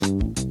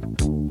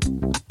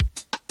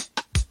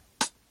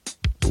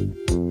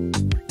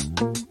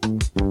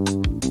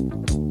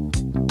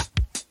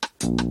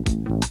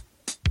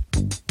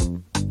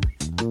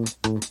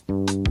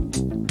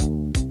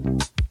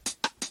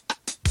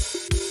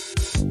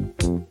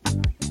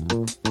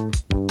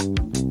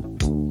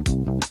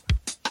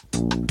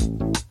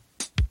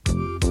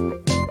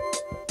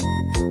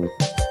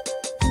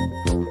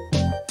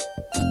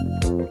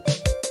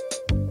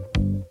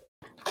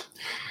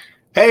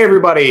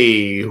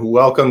everybody.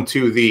 Welcome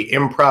to the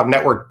Improv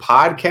Network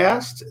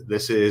podcast.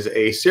 This is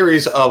a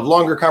series of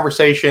longer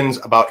conversations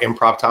about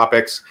improv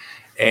topics.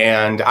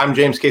 And I'm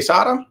James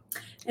Quesada.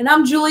 And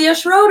I'm Julia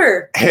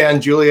Schroeder.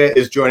 And Julia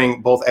is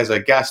joining both as a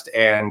guest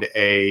and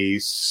a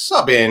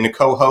sub-in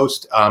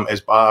co-host,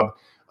 as Bob,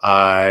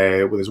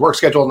 with his work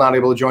schedule, not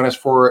able to join us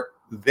for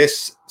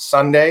this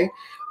Sunday.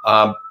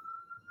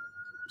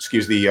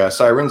 Excuse the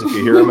sirens if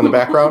you hear them in the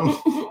background.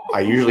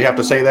 I usually have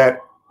to say that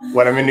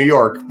when I'm in New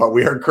York, but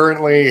we are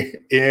currently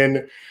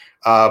in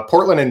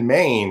Portland and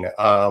Maine,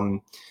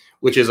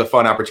 which is a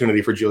fun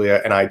opportunity for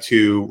Julia and I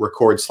to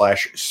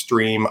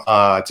record/stream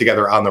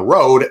together on the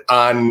road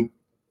on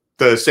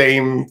the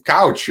same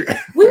couch.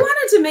 We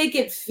wanted to make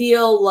it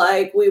feel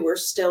like we were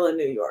still in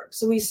New York.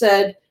 So we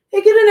said,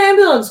 hey, get an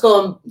ambulance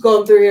going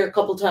through here a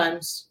couple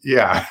times.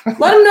 Yeah.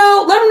 Let them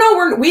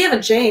know we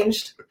haven't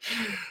changed.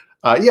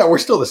 Yeah, we're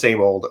still the same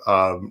old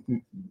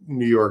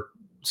New York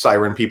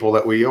siren people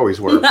that we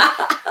always were.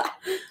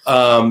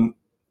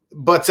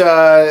 But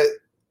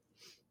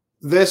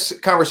this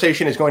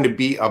conversation is going to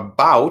be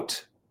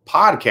about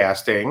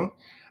podcasting.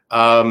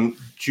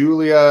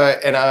 Julia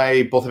and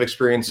I both have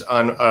experience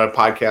on a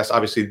podcast.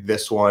 Obviously,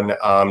 this one,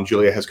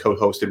 Julia has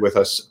co-hosted with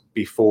us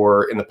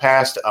before in the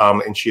past.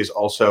 And she has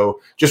also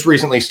just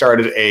recently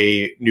started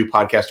a new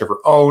podcast of her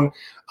own,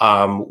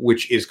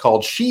 which is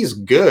called She's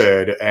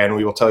Good. And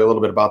we will tell you a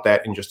little bit about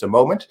that in just a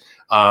moment.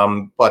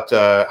 But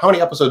how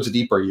many episodes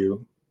deep are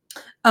you?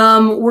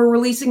 We're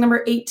releasing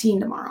number 18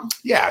 tomorrow.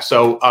 Yeah.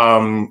 So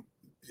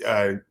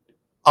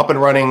up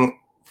and running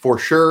for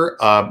sure,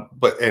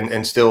 but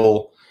and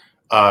still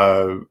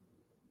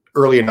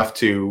early enough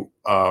to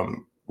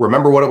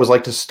remember what it was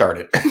like to start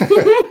it.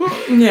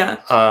 Yeah.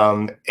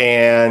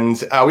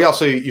 And we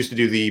also used to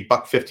do the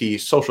 $1.50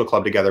 social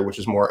club together, which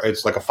is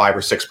it's like a 5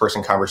 or 6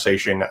 person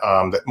conversation,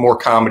 that more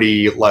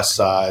comedy, less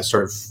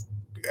sort of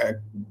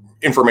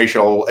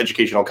informational,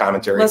 educational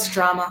commentary. Less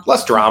drama.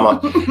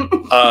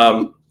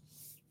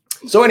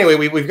 So anyway,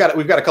 we've got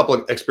a couple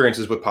of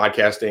experiences with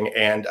podcasting,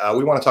 and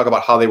we want to talk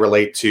about how they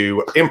relate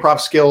to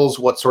improv skills,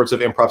 what sorts of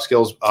improv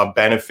skills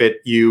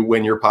benefit you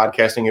when you're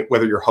podcasting,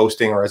 whether you're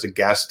hosting or as a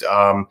guest.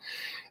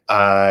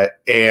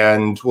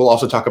 And we'll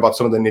also talk about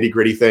some of the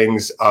nitty-gritty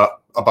things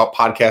about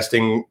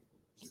podcasting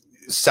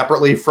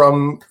separately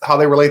from how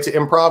they relate to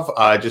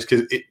improv, just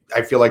because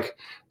I feel like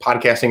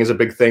podcasting is a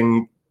big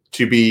thing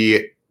to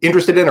be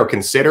interested in or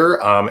consider.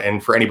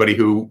 And for anybody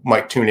who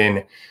might tune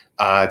in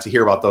to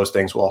hear about those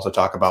things, we'll also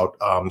talk about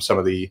some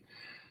of the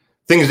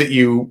things that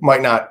you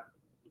might not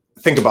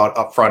think about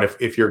up front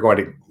if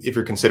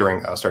you're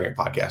considering starting a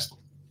podcast.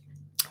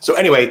 So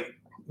anyway,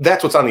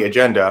 that's what's on the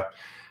agenda.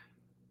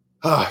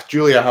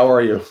 Julia, how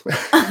are you?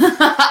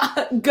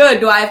 Good.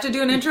 Do I have to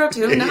do an intro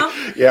too now?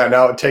 Yeah,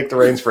 now take the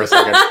reins for a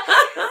second.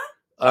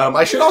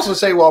 I should also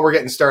say while we're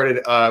getting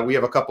started, we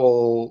have a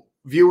couple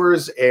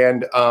viewers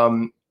and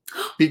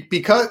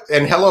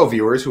hello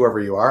viewers, whoever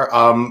you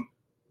are.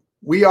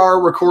 We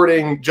are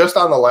recording just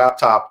on the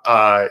laptop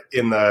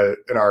in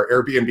our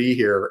Airbnb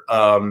here.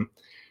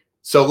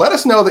 So let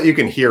us know that you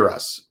can hear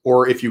us,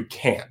 or if you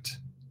can't.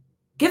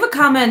 Give a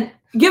comment,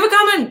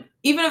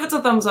 even if it's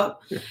a thumbs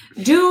up. Yeah.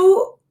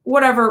 Do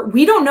whatever.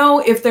 We don't know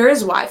if there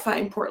is Wi-Fi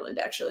in Portland,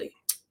 actually.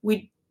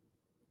 We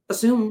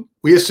assume.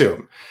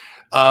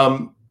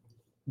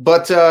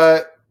 But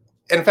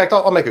in fact,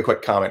 I'll make a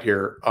quick comment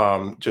here,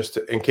 just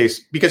in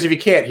case, because if you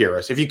can't hear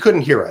us, if you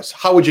couldn't hear us,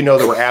 how would you know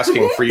that we're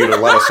asking for you to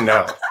let us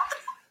know?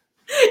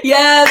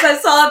 Yes, I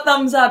saw a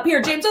thumbs up.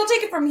 Here, James, I'll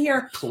take it from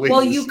here. Please.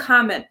 While you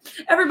comment.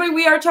 Everybody,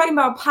 we are talking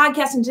about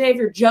podcasting today. If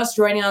you're just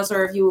joining us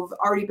or if you've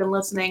already been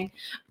listening.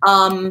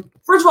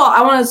 First of all,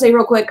 I want to say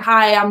real quick,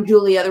 hi, I'm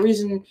Julia. The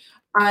reason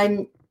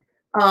I'm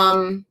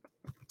honored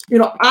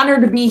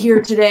to be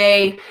here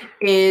today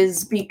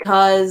is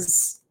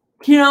because,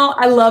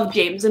 I love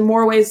James in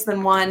more ways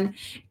than one.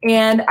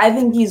 And I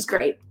think he's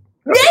great.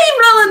 Hey,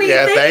 Melanie.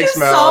 Yeah, thanks,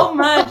 you Mel. So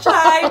much.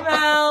 Hi,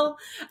 Mel.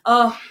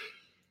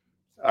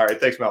 All right,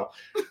 thanks, Mel.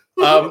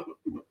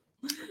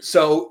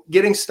 So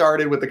getting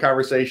started with the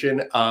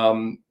conversation,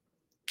 I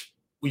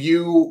told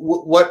you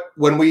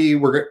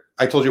we're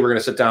going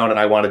to sit down and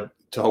I wanted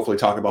to hopefully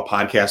talk about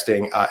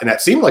podcasting, and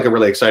that seemed like a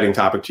really exciting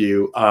topic to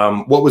you.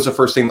 What was the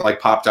first thing that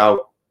popped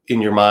out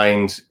in your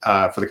mind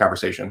for the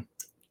conversation?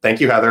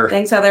 Thank you, Heather.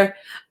 Thanks, Heather.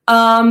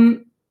 I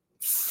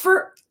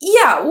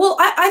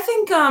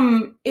think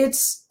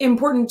it's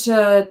important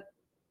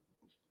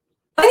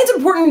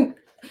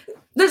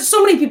there's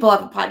so many people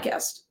have a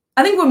podcast.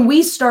 I think when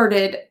we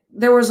started,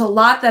 there was a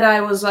lot that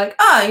I was like,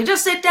 you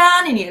just sit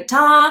down and you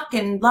talk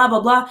and blah, blah,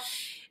 blah.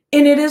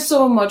 And it is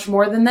so much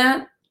more than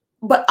that.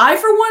 But I,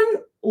 for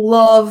one,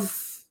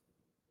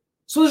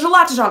 so there's a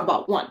lot to talk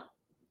about. One.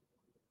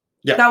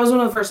 Yeah. That was one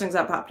of the first things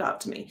that popped out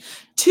to me.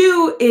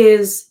 2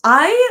 is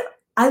I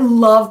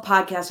love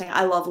podcasting.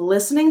 I love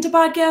listening to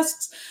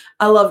podcasts.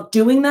 I love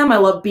doing them. I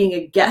love being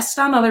a guest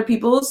on other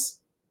people's.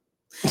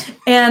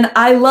 And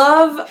I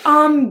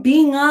love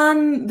being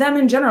on them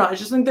in general. I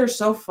just think they're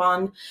so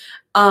fun.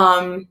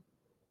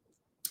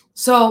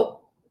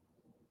 So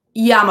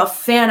I'm a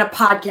fan of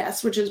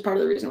podcasts, which is part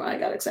of the reason why I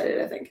got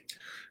excited, I think.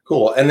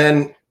 Cool. And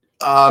then,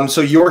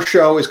 so your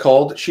show is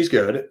called She's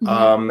Good.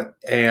 Mm-hmm.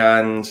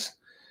 And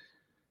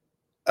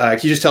can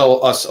you just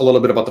tell us a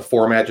little bit about the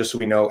format, just so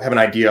we have an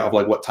idea of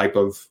like what type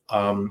of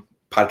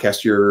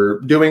podcast you're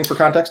doing for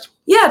context?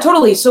 Yeah,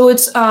 totally. So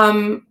it's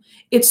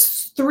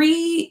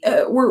three,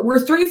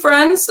 we're three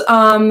friends.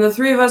 The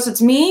three of us,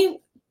 it's me,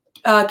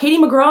 Katie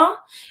McGraw,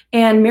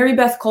 and Mary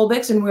Beth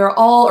Kolbix, and we're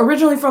all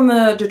originally from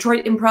the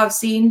Detroit improv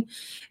scene,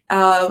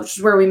 which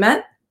is where we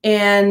met.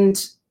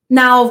 And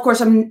now, of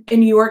course, I'm in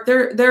New York.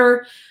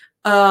 They're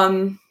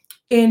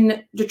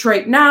in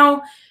Detroit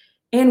now.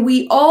 And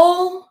we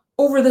all,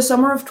 over the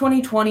summer of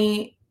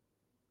 2020,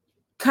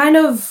 kind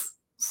of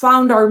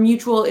found our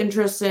mutual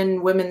interest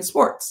in women's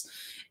sports.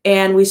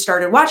 And we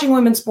started watching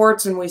women's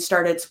sports, and we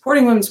started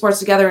supporting women's sports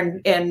together.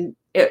 And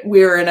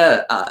we were in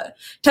a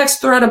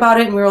text thread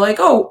about it, and we were like,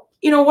 oh,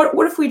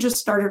 what if we just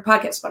started a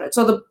podcast about it?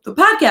 So the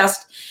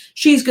podcast,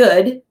 She's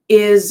Good,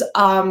 is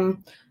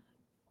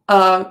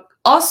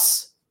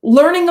us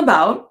learning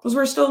about, because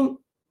we're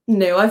still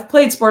new. I've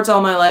played sports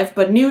all my life,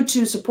 but new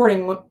to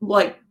supporting,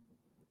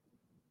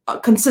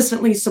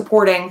 consistently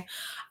supporting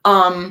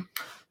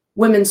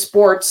women's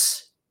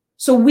sports.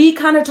 So we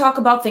kind of talk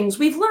about things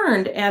we've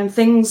learned and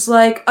things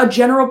like a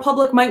general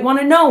public might want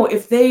to know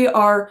if they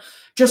are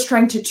just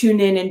trying to tune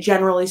in and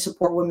generally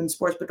support women's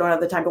sports, but don't have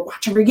the time to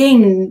watch every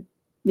game, and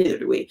neither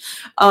do we,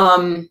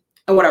 or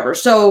whatever.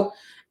 So,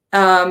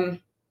 some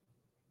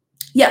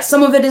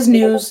of it is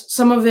news.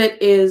 Some of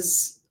it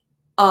is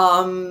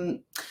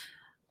talking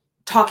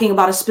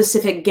about a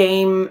specific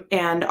game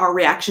and our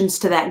reactions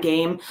to that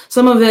game.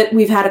 Some of it,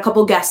 we've had a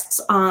couple guests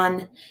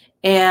on,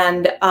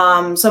 and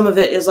some of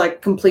it is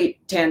like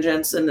complete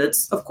tangents. And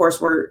it's, of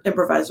course, we're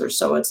improvisers,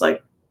 so it's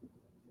like,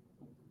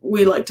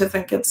 we like to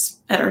think it's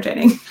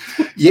entertaining.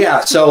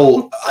 Yeah.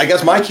 So I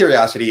guess my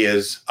curiosity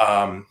is,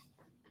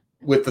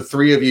 with the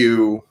three of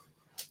you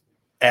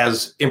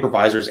as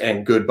improvisers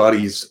and good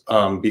buddies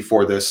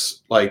before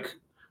this, like,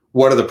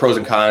 what are the pros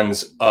and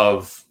cons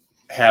of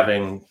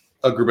having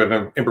a group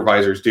of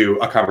improvisers do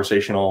a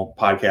conversational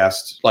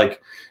podcast?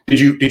 Like, did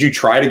you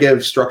try to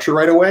give structure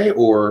right away,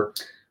 or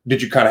did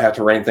you kind of have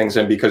to rein things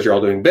in because you're all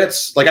doing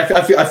bits? Like,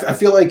 I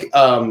feel like,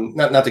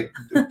 not to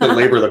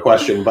belabor the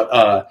question,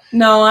 but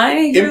no,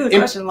 I hear the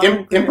question.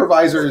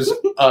 Improvisers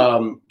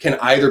can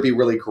either be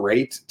really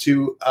great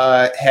to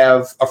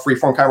have a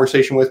free-form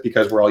conversation with,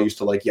 because we're all used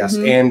to like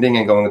yes-anding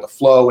and going with the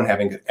flow and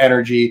having good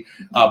energy.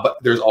 But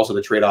there's also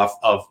the trade-off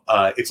of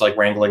it's like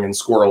wrangling in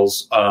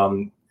squirrels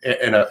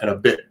in a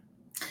bit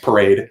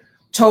parade.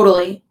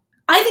 Totally.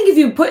 I think if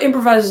you put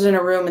improvisers in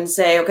a room and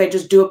say, okay,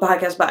 just do a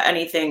podcast about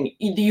anything,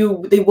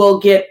 they will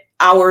get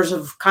hours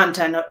of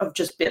content of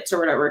just bits or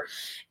whatever.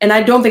 And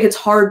I don't think it's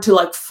hard to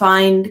like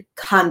find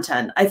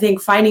content. I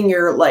think finding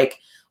your like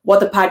what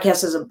the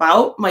podcast is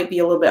about might be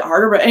a little bit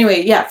harder. But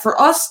anyway, yeah, for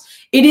us,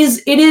 it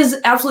is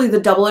absolutely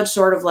the double-edged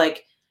sword of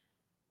like,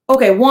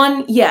 okay,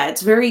 one, yeah,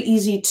 it's very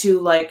easy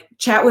to like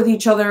chat with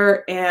each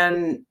other,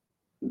 and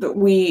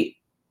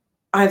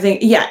I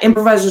think, yeah,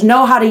 improvisers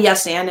know how to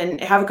yes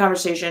and have a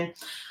conversation.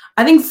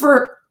 I think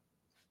for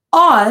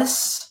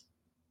us,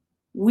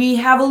 we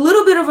have a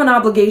little bit of an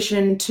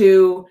obligation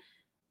to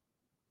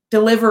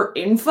deliver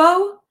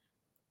info.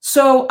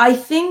 So I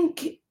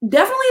think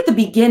definitely at the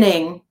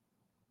beginning,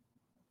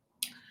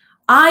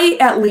 I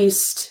at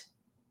least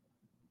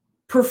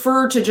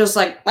prefer to just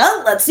like,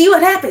 well, let's see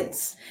what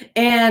happens.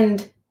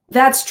 And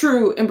that's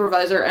true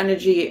improviser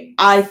energy,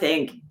 I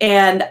think.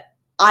 And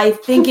I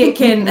think it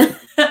can,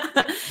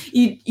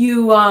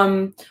 you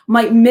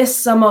might miss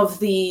some of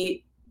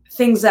the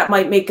things that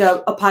might make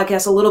a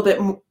podcast a little bit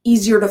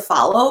easier to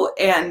follow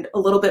and a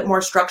little bit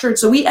more structured.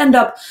 So we end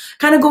up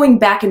kind of going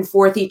back and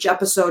forth each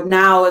episode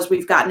now as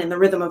we've gotten in the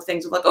rhythm of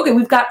things of like, okay,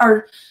 we've got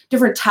our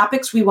different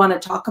topics we want to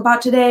talk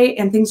about today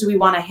and things we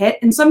want to hit.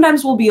 And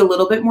sometimes we'll be a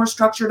little bit more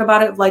structured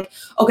about it. Like,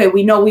 okay,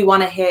 we know we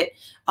want to hit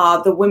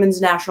the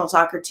women's national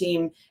soccer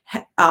team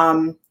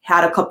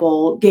had a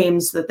couple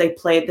games that they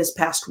played this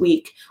past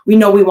week. We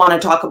know we want to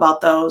talk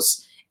about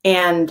those.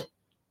 And,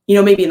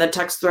 maybe in the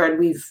text thread,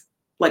 we've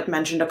like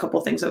mentioned a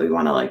couple things that we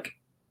want to like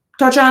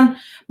touch on,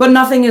 but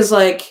nothing is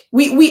like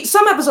we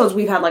some episodes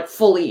we've had like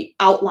fully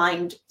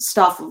outlined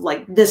stuff of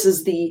like, this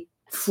is the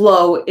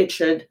flow it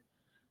should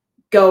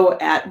go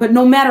at. But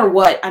no matter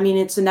what, I mean,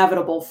 it's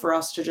inevitable for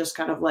us to just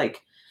kind of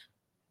like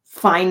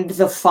find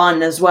the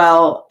fun as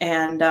well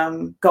and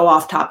go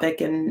off topic.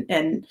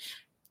 And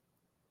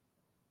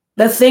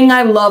the thing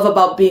I love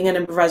about being an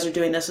improviser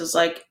doing this is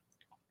like,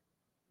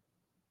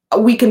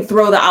 we can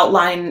throw the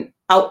outline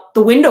out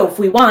the window if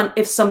we want,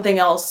 if something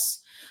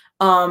else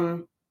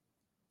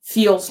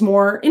feels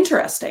more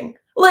interesting.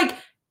 Like,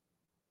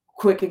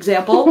 quick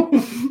example,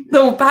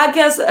 the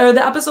podcast or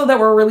the episode that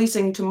we're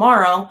releasing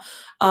tomorrow,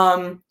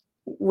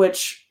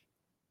 which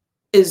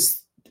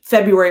is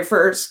February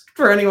 1st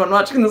for anyone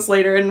watching this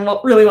later and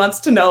really wants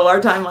to know our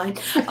timeline.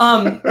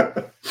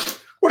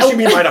 What do you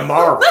mean by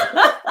tomorrow?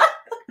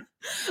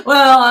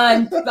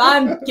 Well,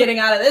 I'm getting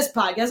out of this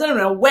podcast. I don't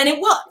know when it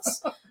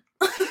was.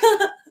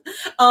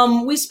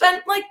 We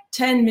spent like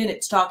 10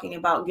 minutes talking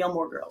about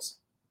Gilmore Girls.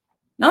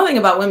 Nothing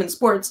about women's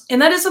sports.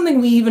 And that is something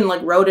we even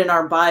like wrote in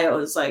our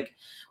bios. Like,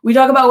 we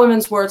talk about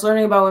women's sports,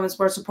 learning about women's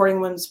sports,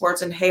 supporting women's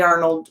sports, and Hey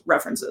Arnold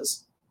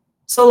references.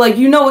 So, like,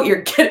 you know what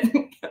you're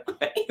getting.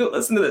 You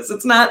listen to this.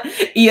 It's not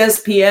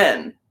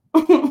ESPN.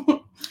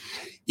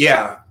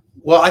 Yeah.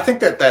 Well, I think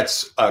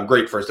that's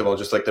great, first of all,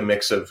 just like the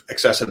mix of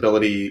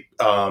accessibility,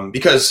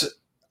 because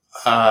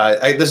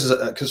this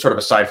is sort of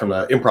aside from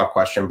the improv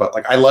question, but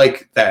like I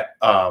like that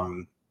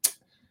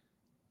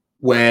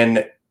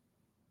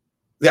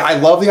I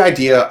love the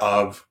idea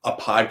of a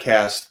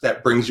podcast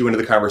that brings you into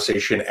the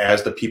conversation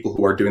as the people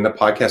who are doing the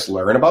podcast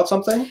learn about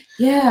something.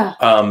 Yeah.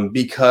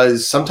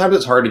 Because sometimes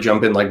it's hard to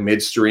jump in like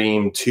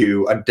midstream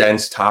to a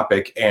dense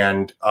topic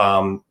and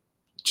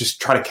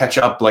just try to catch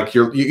up. Like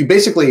you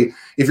basically,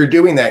 if you're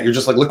doing that, you're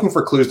just like looking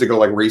for clues to go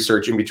like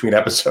research in between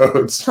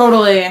episodes.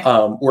 Totally.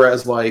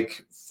 Whereas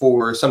like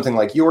for something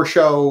like your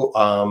show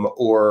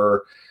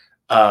or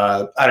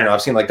I don't know,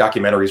 I've seen like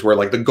documentaries where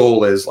like the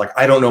goal is like,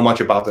 I don't know much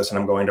about this and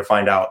I'm going to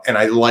find out. And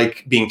I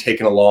like being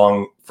taken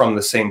along from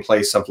the same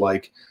place of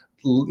like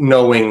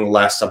knowing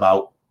less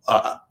about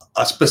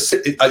a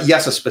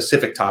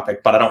specific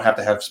topic, but I don't have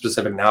to have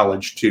specific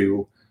knowledge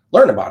to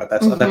learn about it.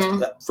 That's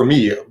for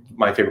me,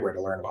 my favorite way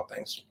to learn about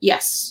things.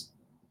 Yes.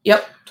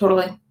 Yep.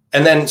 Totally.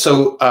 And then,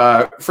 so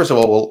first of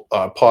all,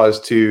 we'll pause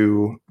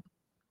to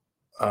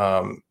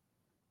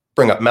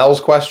bring up Mel's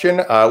question,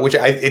 which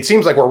it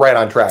seems like we're right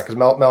on track because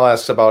Mel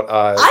asks about.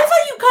 I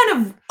thought you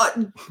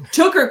kind of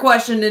took her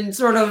question and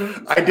sort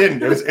of. I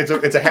didn't.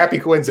 It's a happy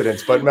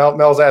coincidence, but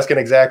Mel's asking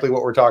exactly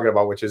what we're talking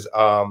about, which is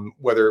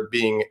whether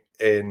being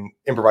an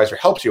improviser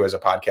helps you as a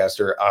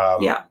podcaster.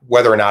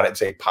 Whether or not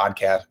it's a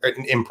podcast, or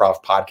an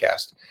improv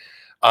podcast.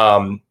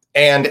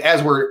 And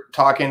as we're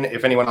talking,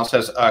 if anyone else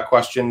has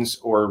questions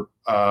or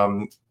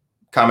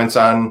comments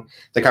on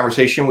the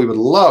conversation, we would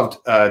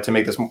love to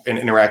make this an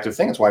interactive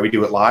thing. That's why we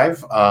do it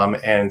live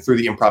and through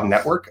the Improv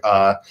Network.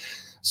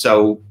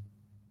 So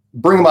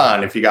bring them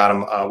on if you got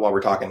them while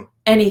we're talking.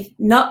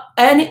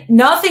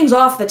 Nothing's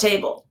off the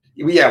table.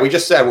 Yeah, we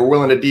just said we're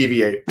willing to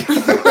deviate.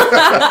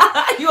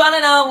 You want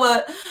to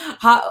know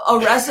a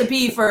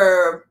recipe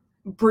for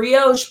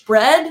brioche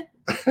bread?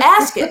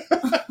 Ask it.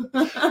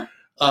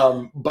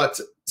 But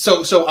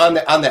so on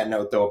that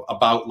note though,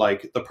 about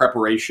like the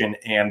preparation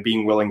and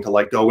being willing to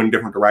like go in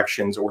different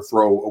directions or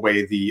throw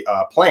away the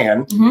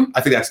plan,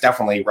 I think that's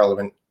definitely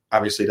relevant,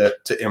 obviously, to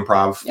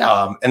improv.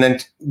 Yeah. And then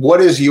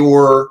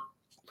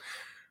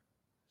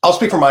I'll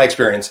speak from my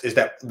experience, is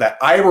that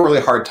I have a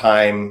really hard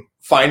time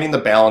finding the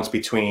balance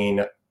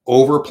between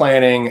over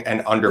planning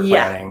and under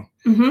planning.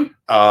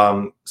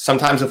 Yeah.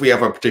 Sometimes if we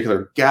have a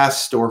particular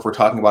guest or if we're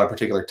talking about a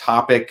particular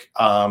topic,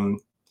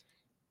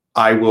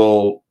 I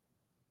will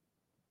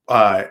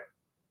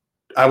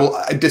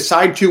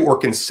decide to or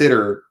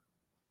consider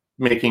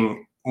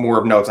making more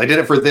of notes. I did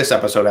it for this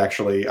episode,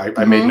 actually.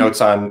 I made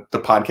notes on the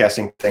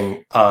podcasting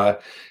thing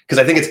because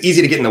I think it's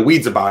easy to get in the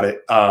weeds about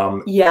it.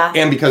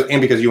 And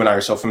because you and I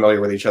are so familiar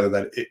with each other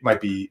that it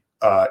might be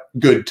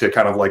good to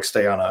kind of like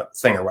stay on a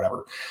thing or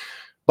whatever.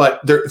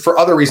 But for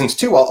other reasons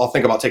too, I'll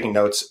think about taking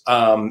notes.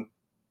 And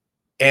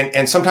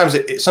sometimes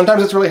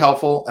it's really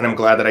helpful, and I'm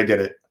glad that I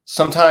did it.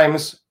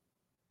 Sometimes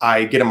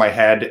I get in my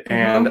head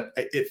and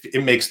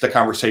it makes the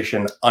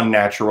conversation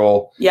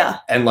unnatural. Yeah.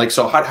 And like,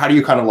 so how do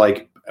you kind of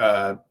like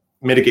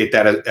mitigate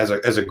that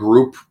as a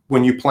group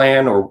when you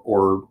plan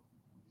or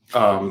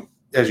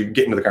as you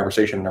get into the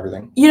conversation and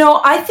everything? You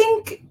know, I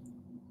think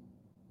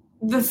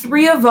the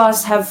three of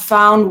us have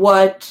found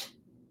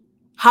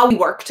how we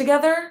work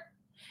together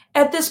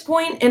at this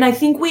point. And I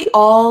think we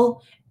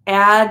all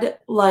add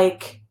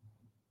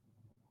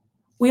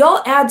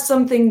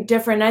something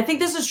different. And I think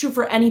this is true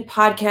for any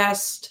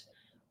podcast,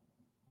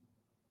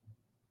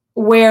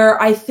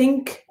 where I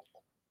think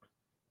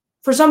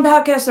for some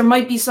podcasts, there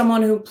might be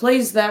someone who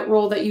plays that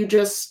role that you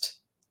just,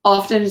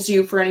 often it's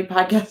you for any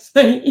podcast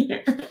that you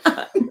hear.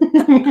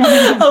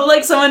 Of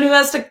like someone who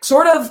has to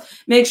sort of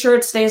make sure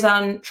it stays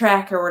on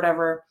track or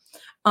whatever.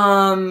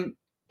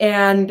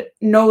 And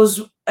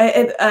knows,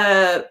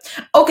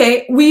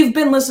 okay, we've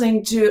been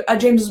listening to,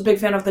 James is a big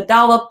fan of The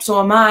Dollop, so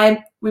am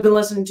I. We've been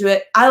listening to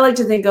it. I like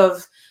to think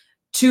of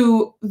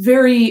two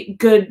very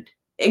good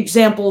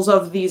examples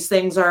of these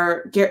things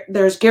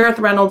there's Gareth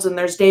Reynolds and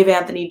there's Dave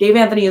Anthony. Dave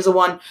Anthony is the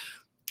one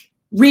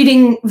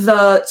reading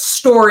the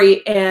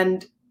story,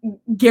 and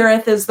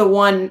Gareth is the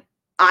one,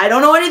 I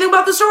don't know anything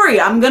about the story.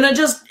 I'm going to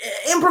just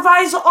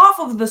improvise off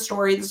of the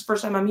story. This is the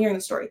first time I'm hearing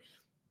the story.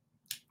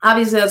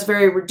 Obviously, that's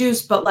very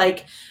reduced, but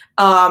like,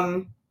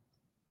 I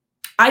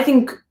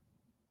think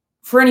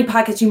for any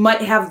podcast, you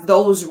might have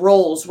those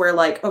roles where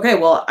like, okay,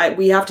 well,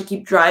 we have to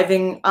keep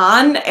driving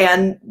on,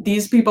 and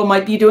these people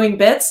might be doing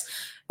bits.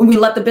 We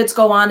let the bits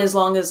go on as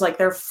long as like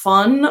they're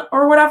fun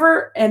or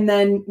whatever, and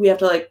then we have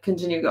to like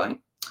continue going.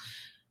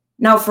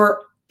 Now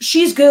for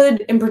She's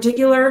Good in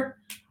particular,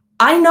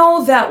 I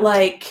know that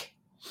like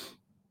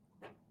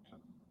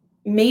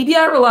maybe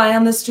I rely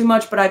on this too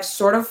much, but I've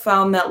sort of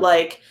found that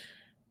like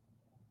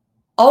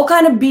I'll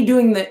kind of be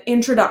doing the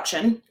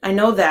introduction. I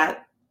know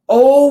that.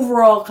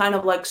 Overall kind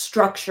of like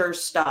structure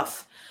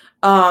stuff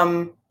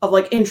of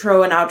like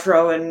intro and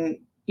outro and,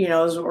 you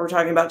know, is what we're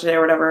talking about today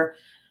or whatever.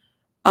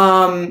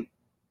 And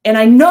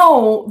I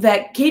know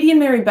that Katie and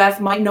Mary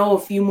Beth might know a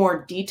few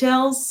more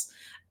details.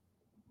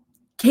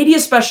 Katie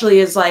especially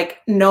is like,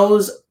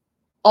 knows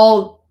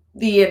all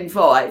the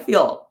info. I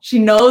feel she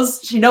knows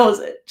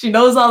it. She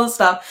knows all the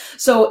stuff.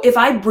 So if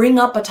I bring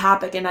up a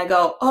topic and I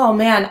go, oh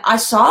man, I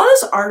saw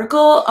this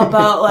article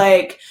about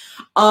like,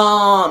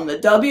 the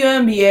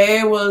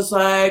WNBA was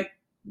like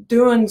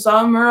doing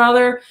something or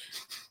other.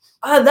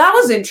 That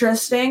was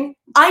interesting.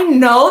 I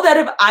know that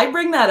if I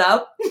bring that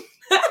up,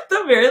 at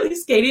the very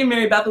least, Katie and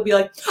Mary Beth will be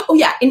like, oh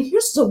yeah, and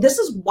so this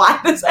is why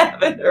this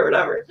happened or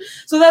whatever.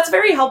 So that's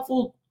very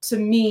helpful to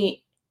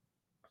me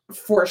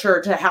for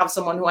sure, to have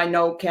someone who I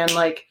know can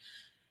like,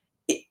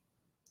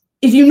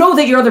 if you know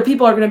that your other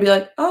people are going to be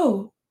like,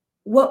 oh,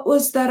 what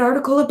was that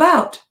article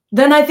about?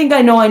 Then I think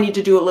I know I need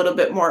to do a little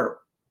bit more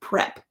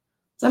prep. Does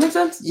that make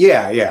sense?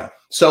 Yeah.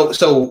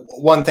 So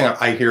one thing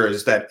I hear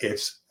is that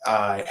it's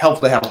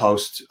helpful to have a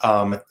host.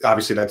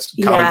 Obviously, that's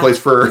commonplace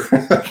for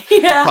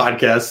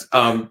podcasts.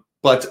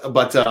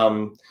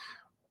 But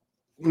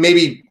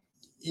maybe,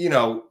 you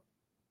know,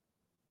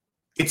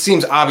 it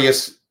seems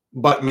obvious,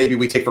 but maybe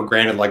we take for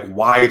granted like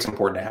why it's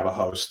important to have a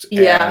host,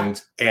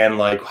 and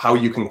like how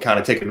you can kind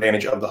of take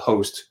advantage of the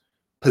host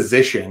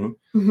position.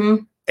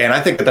 Mm-hmm. And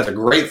I think that that's a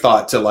great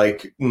thought to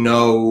like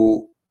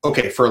know.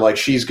 Okay, for like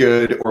She's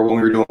Good or when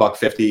we were doing Buck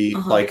 50,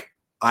 like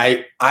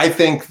I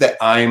think that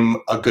I'm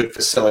a good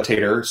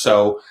facilitator,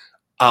 so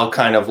I'll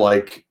kind of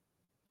like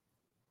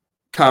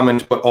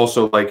comment, but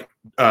also like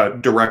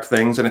direct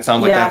things. And it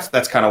sounds like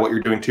that's kind of what you're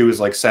doing too, is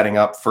like setting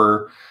up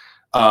for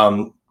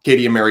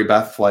Katie and Mary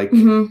Beth, like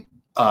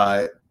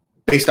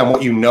based on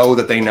what you know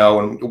that they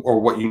know or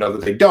what you know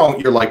that they don't.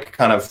 You're like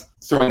kind of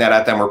throwing that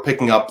at them or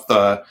picking up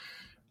the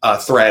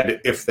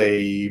thread if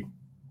they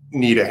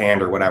need a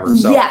hand or whatever.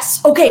 So.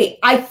 Yes. Okay.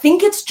 I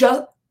think it's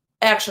just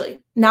actually,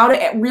 now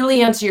to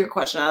really answer your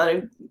question, now that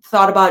I've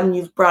thought about it and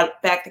you've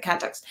brought back the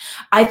context,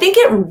 I think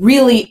it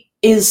really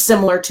is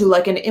similar to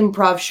like an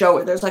improv show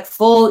where there's like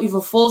you have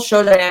a full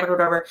show dynamic or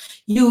whatever.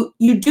 You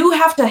do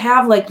have to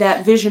have like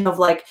that vision of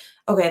like,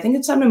 okay, I think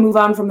it's time to move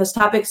on from this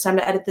topic. It's time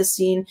to edit this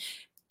scene.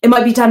 It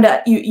might be time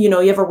to, you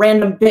have a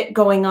random bit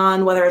going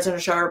on, whether it's in a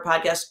show or a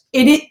podcast.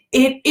 It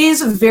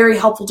is very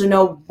helpful to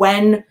know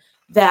when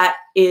that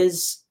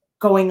is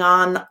going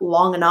on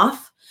long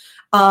enough.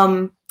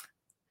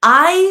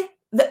 I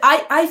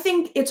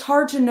think it's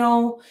hard to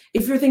know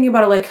if you're thinking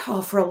about it like,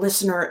 oh, for a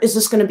listener, is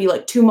this going to be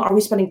like are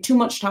we spending too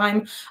much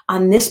time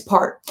on this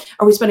part?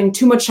 Are we spending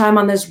too much time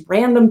on this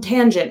random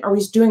tangent? Are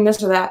we doing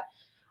this or that?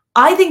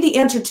 I think the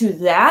answer to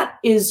that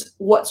is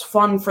what's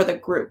fun for the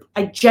group.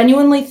 I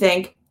genuinely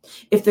think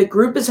if the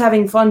group is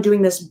having fun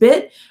doing this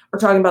bit or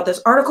talking about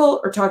this article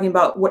or talking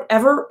about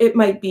whatever it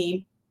might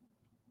be,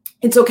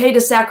 it's okay to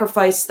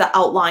sacrifice the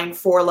outline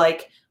for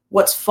like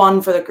what's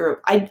fun for the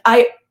group.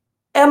 I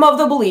am of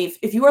the belief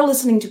if you are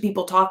listening to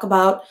people talk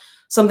about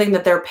something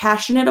that they're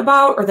passionate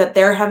about or that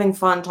they're having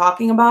fun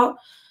talking about,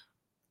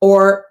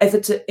 or if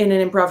it's in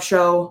an improv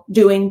show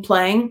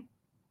playing,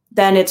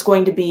 then it's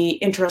going to be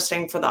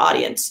interesting for the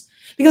audience.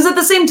 Because at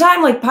the same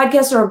time, like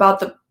podcasts are about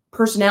the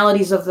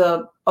personalities of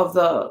the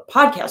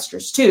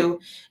podcasters too.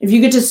 If you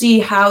get to see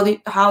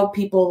how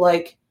people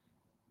like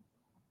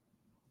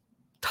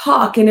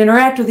talk and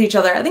interact with each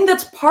other, I think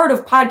that's part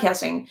of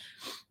podcasting,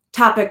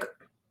 topic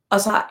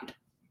aside.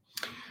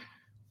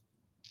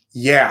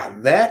 Yeah,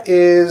 that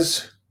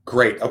is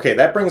great. Okay,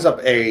 that brings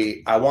up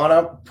I want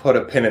to put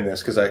a pin in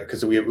this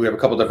because we have a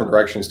couple different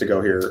directions to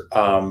go here.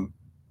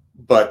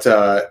 But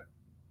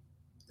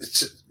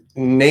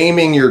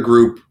naming your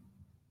group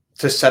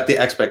to set the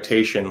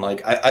expectation,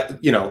 like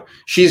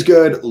She's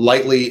Good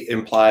lightly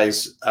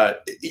implies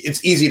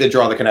it's easy to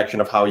draw the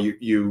connection of how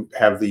you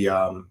have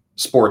the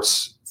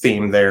sports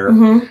theme there.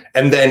 Mm-hmm.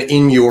 And then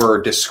in your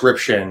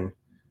description,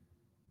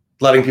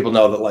 letting people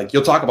know that like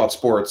you'll talk about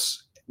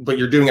sports, but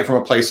you're doing it from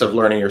a place of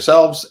learning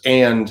yourselves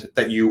and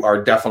that you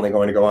are definitely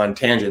going to go on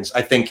tangents.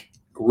 I think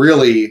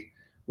really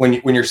when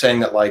you're saying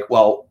that like,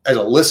 well, as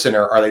a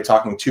listener, are they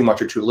talking too much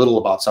or too little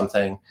about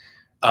something?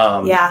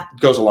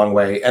 Goes a long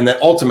way. And then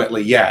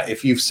ultimately,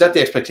 if you've set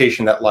the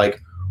expectation that like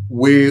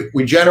we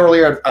generally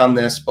are on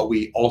this, but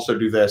we also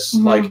do this,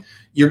 mm-hmm. like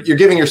you're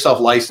giving yourself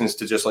license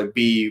to just like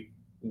be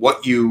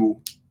what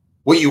you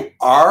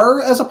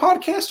are as a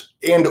podcast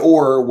and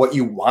or what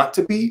you want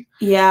to be.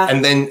 Yeah.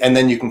 And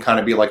then you can kind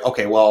of be like,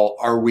 okay, well,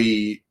 are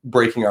we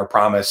breaking our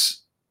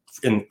promise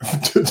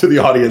to the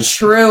audience?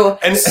 True.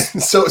 And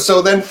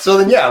so then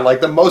like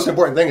the most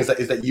important thing is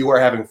that you are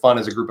having fun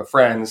as a group of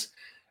friends,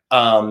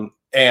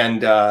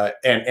 and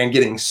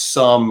getting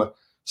some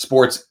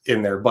sports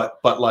in there, but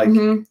like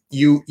mm-hmm.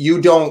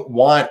 you don't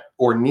want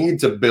or need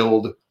to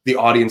build the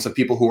audience of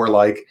people who are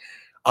like,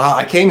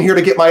 I came here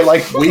to get my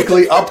like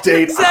weekly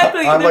update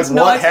exactly. on like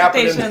what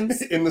happened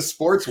in the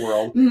sports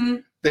world. Mm-hmm.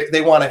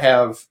 they want to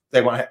have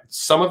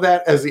some of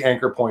that as the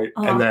anchor point,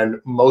 and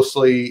then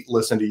mostly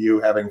listen to you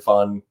having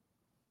fun.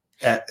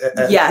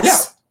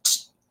 Yes,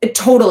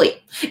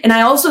 totally. And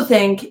I also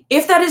think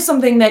if that is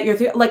something that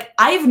you're like,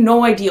 I have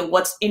no idea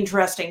what's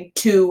interesting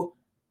to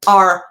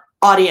our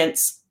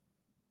audience.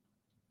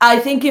 I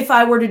think if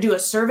I were to do a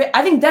survey,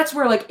 I think that's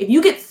where, like, if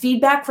you get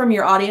feedback from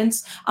your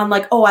audience on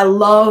like, oh, I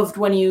loved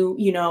when you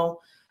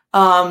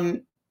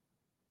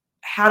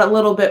had a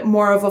little bit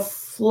more of a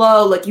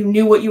flow, like you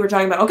knew what you were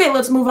talking about. Okay,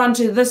 let's move on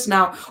to this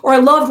now. Or I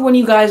loved when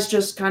you guys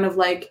just kind of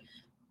like,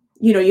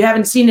 you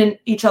haven't seen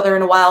each other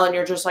in a while and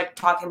you're just like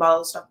talking about all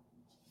this stuff.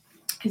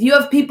 If you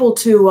have people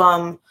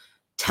to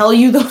tell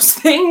you those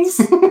things,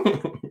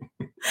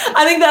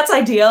 I think that's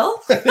ideal.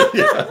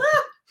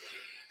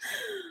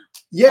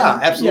 Yeah,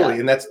 absolutely.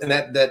 And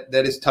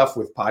that is tough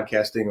with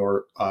podcasting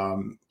or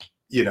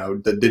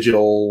the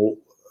digital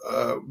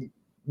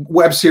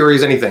web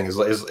series. Anything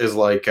is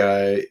like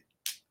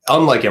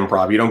unlike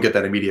improv, you don't get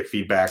that immediate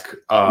feedback.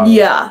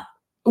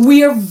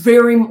 We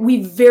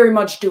very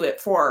much do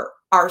it for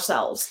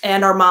ourselves,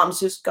 and our moms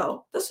just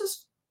go, this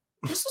is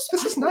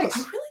nice. I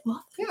really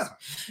love this.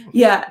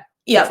 Yeah.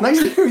 It's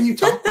nice to hear you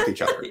talk with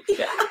each other.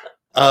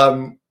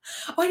 I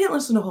didn't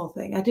listen to the whole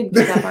thing. I didn't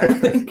get that part, I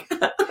think.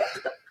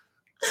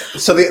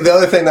 So the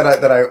other thing that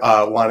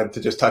I wanted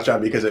to just touch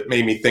on, because it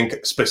made me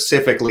think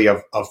specifically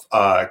of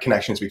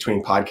connections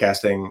between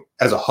podcasting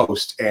as a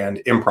host and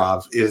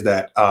improv, is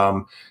that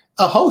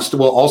a host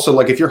will also,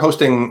 like, if you're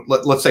hosting,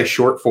 let's say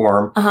short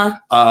form,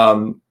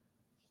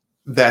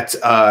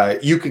 that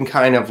you can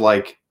kind of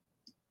like,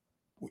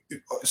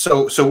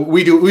 so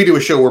we do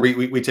a show where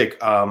we take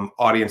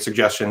audience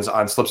suggestions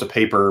on slips of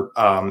paper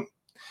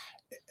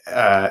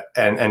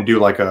and do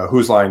like a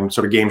Who's Line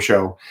sort of game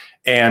show.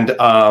 And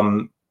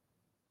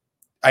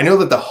I know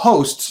that the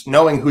hosts,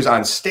 knowing who's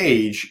on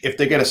stage, if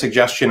they get a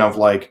suggestion of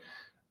like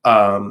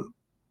a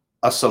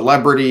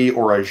celebrity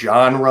or a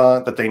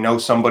genre that they know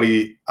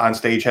somebody on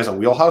stage has a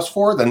wheelhouse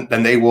for,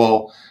 then they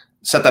will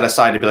set that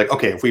aside to be like,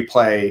 okay, if we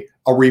play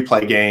a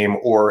replay game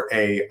or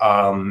a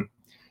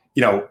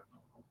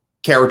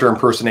character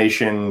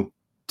impersonation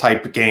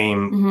type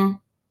game,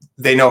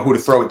 they know who to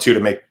throw it to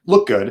make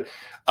look good.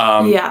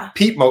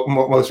 Pete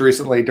most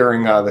recently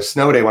during the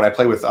snow day when I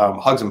played with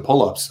Hugs and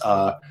Pull-Ups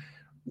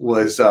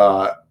was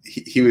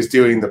he was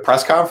doing the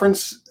press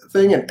conference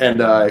thing, and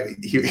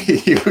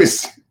he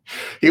was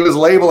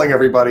labeling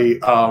everybody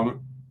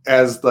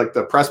as like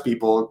the press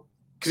people,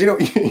 because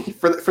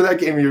for that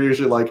game you're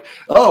usually like,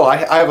 oh, I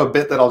have a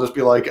bit that I'll just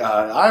be like,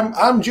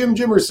 I'm Jim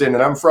Jimerson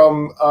and I'm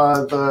from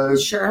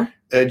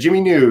the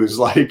Jimmy News,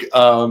 like.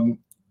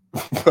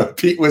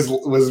 Pete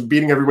was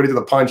beating everybody to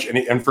the punch,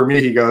 and for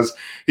me he goes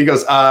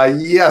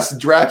yes,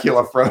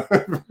 Dracula from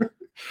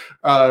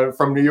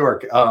New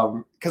York,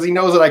 because he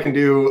knows that I can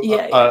do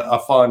a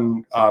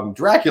fun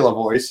Dracula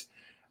voice,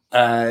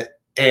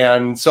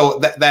 and so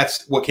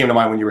that's what came to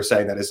mind when you were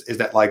saying that, is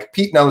that like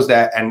Pete knows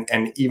that,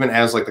 and even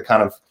as like the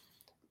kind of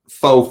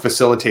faux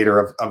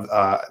facilitator of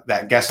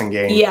that guessing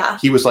game,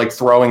 he was like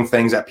throwing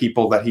things at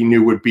people that he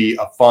knew would be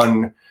a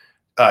fun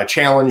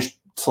challenge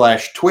 /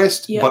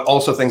 twist, but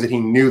also things that he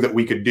knew that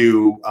we could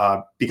do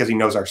because he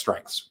knows our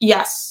strengths.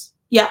 Yes.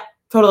 Yeah,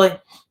 totally.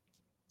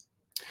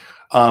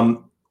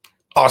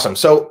 Awesome.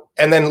 So,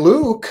 and then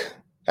Luke,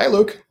 hi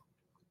Luke.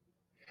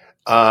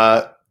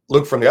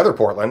 Luke from the other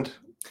Portland.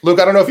 Luke,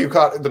 I don't know if you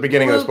caught the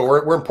beginning of this, but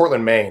we're in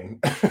Portland, Maine,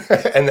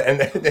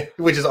 and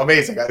which is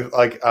amazing.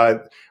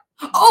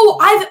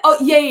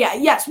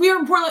 Yes, we are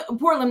in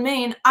Portland,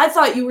 Maine. I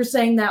thought you were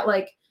saying that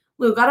like,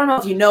 Luke, I don't know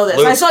if you know this.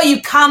 Luke, I saw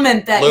you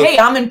comment that, Luke, hey,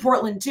 I'm in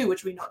Portland too,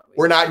 which we know.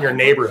 We're not in your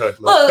neighborhood,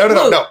 Luke.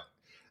 No.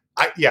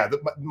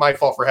 My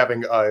fault for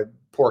having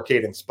poor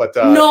cadence, but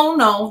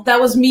no, that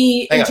was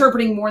me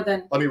interpreting more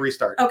than. Let me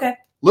restart. Okay.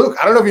 Luke,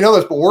 I don't know if you know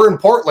this, but we're in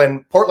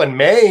Portland,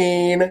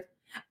 Maine.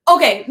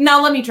 Okay,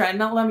 now let me try.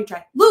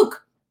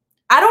 Luke,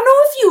 I don't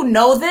know if you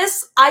know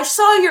this. I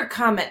saw your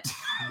comment.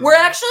 We're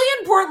actually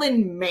in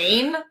Portland,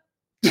 Maine,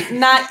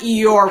 not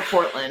your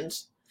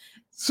Portland.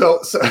 So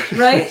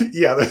right?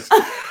 Yeah.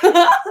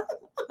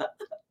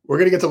 We're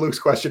gonna get to Luke's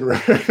question,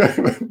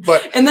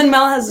 but and then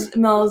Mel has a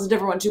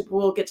different one too. But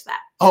we'll get to that.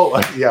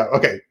 Oh yeah,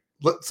 okay.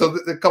 So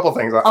a couple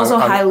things. Also,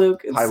 hi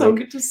Luke. It's so Luke.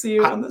 Good to see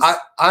you on this.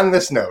 On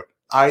this note,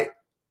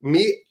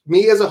 me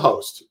as a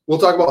host. We'll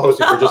talk about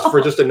hosting for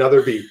just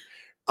another beat.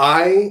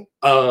 I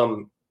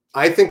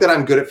think that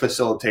I'm good at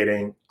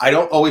facilitating. I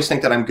don't always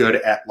think that I'm good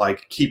at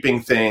like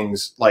keeping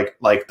things like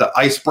the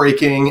ice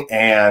breaking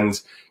and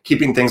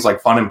keeping things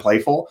like fun and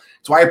playful.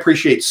 So I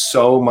appreciate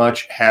so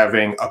much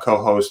having a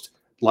co-host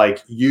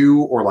like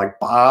you or like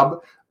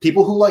Bob,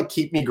 people who like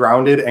keep me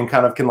grounded and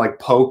kind of can like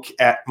poke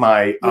at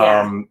my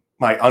my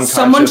unconscious.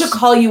 Someone to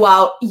call you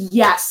out.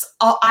 Yes,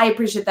 I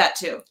appreciate that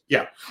too.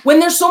 Yeah. When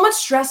there's so much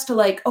stress to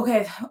like,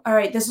 okay, all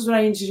right, this is what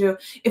I need to do.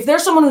 If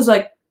there's someone who's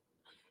like,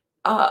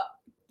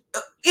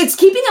 it's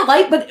keeping it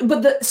light,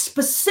 but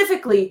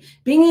specifically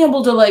being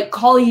able to like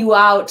call you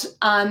out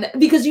on,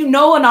 because an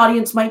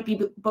audience might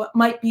be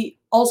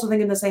also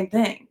thinking the same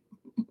thing.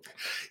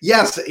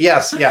 Yes.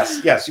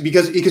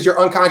 Because you're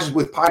unconscious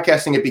with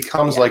podcasting. It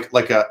becomes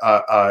like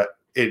a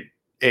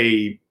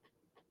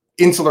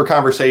insular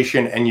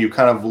conversation, and you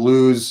kind of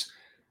lose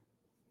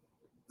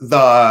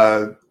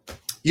the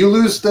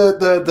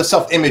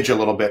self-image a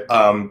little bit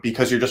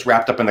because you're just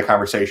wrapped up in the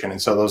conversation. And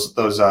so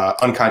those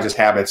unconscious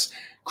habits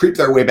creep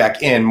their way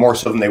back in more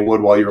so than they would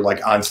while you're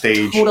like on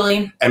stage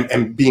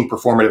and being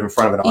performative in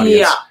front of an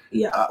audience.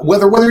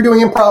 Whether you're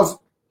doing improv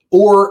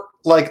or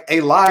like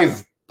a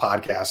live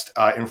podcast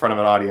in front of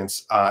an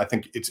audience, I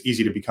think it's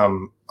easy to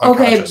become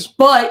unconscious. Okay,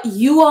 but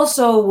you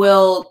also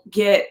will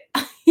get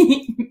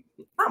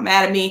not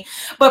mad at me,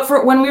 but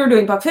for when we were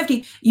doing Buck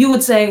 50, you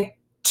would say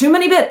too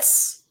many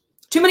bits,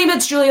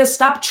 Julia.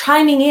 Stop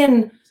chiming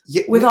in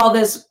with all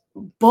this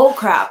bull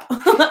crap.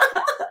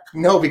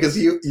 No, because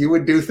you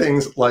would do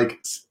things like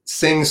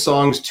sing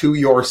songs to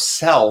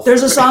yourself.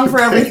 There's a song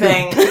for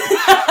everything.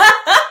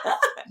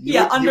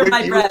 You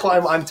would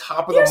climb on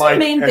top of the mic. The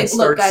main thing.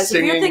 Look, guys,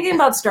 singing. If you're thinking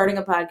about starting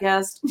a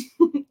podcast,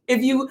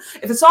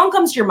 if a song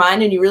comes to your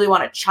mind and you really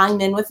want to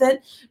chime in with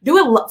it, do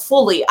it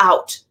fully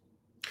out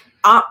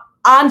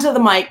onto the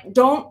mic.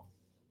 Don't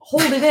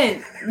hold it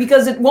in,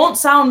 because it won't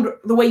sound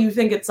the way you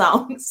think it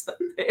sounds.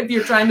 If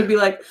you're trying to be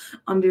like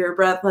under your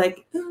breath,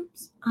 like,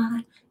 oops,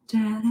 I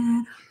did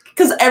it.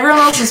 Because everyone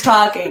else is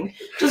talking.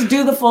 Just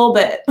do the full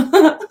bit.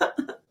 On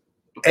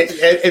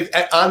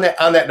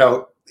that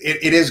note,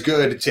 it is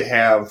good to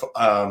have,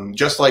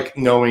 just like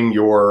knowing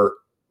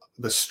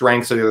the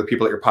strengths of the other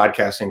people that you're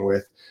podcasting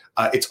with.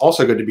 It's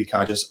also good to be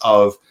conscious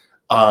of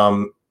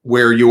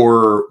where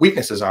your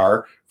weaknesses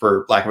are,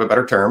 for lack of a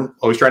better term.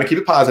 Always trying to keep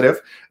it positive.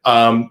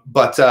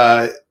 But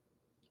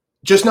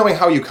just knowing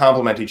how you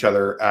complement each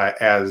other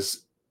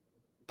as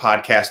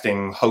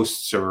podcasting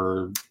hosts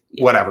or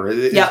whatever.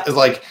 It's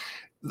like,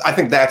 I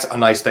think that's a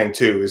nice thing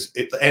too,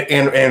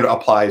 and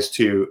applies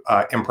to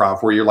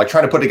improv, where you're like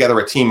trying to put together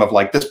a team of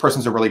like, this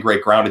person's a really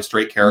great grounded,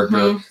 straight character.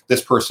 Mm-hmm.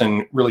 This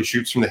person really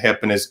shoots from the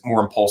hip and is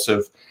more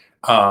impulsive,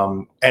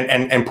 and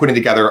putting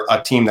together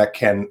a team that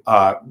can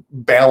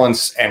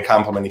balance and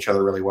complement each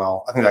other really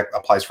well. I think that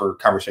applies for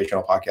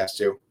conversational podcasts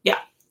too. Yeah.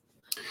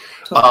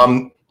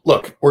 Totally.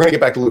 Look, we're gonna get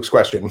back to Luke's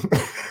question.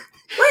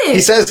 Wait.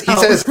 He says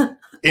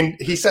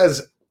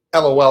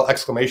LOL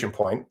exclamation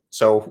point.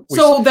 So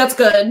that's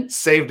good.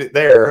 Saved it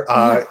there.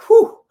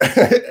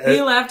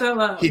 He laughed out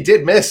loud. He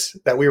did miss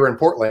that we were in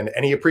Portland,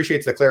 and he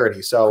appreciates the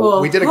clarity.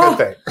 So we did a good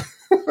thing.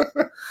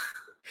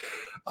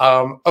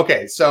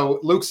 Okay, so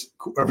Luke's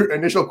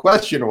initial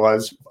question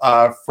was,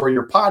 for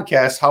your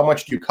podcast, how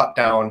much do you cut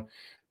down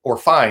or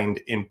find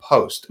in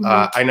post?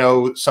 Mm-hmm. I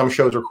know some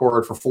shows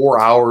record for 4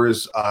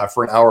 hours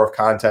for an hour of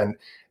content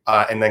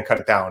and then cut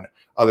it down.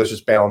 Others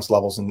just balance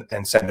levels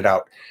and send it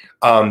out.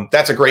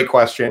 That's a great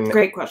question.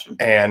 Great question.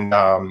 And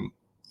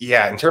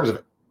in terms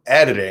of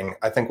editing,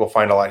 I think we'll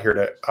find a lot here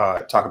to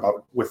talk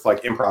about with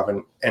like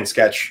improv and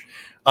sketch.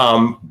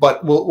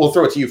 But we'll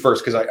throw it to you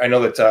first, because I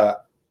know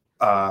that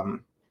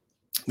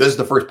this is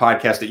the first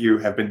podcast that you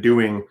have been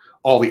doing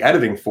all the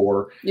editing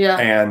for. Yeah.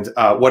 And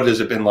what has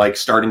it been like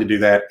starting to do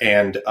that?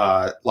 And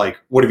like,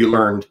 what have you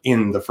learned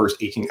in the first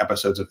 18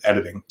 episodes of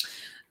editing?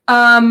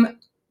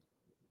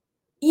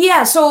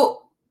 So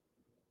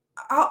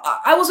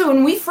I will say,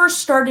 when we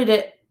first started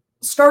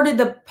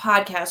the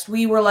podcast,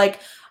 we were like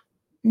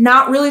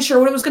not really sure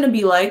what it was going to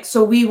be like.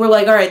 So we were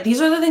like, all right,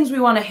 these are the things we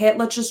want to hit.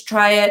 Let's just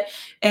try it.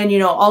 And,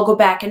 I'll go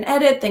back and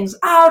edit things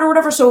out or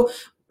whatever. So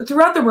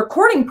throughout the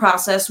recording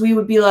process, we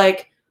would be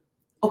like,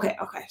 okay,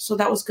 so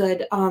that was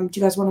good. Do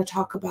you guys want to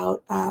talk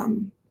about, I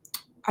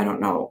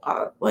don't know,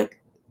 like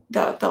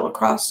the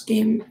lacrosse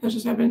game that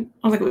just happened?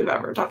 I don't think we've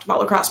ever talked about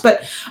lacrosse,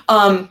 but,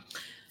 and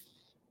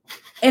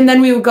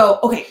then we would go,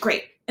 okay,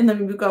 great. And then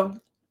we would go,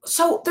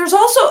 so there's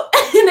also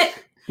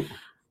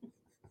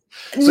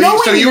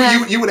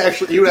you would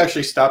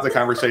actually stop the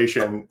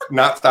conversation,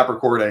 not stop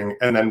recording,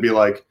 and then be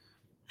like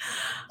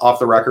off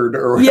the record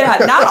or whatever. Yeah,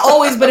 not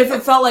always, but if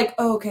it felt like,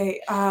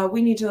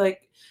 we need to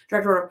like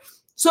direct order.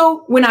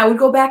 So when I would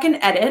go back and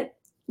edit,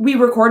 we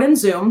record in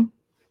Zoom.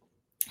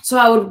 So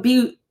I would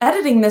be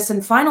editing this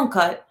in Final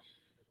Cut,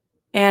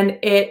 and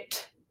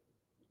it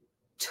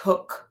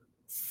took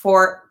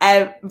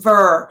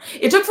forever.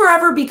 It took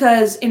forever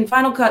because in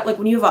Final Cut, like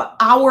when you have an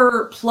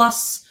hour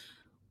plus,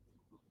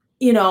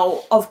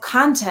 of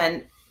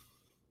content,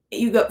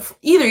 you got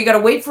to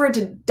wait for it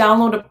to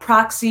download a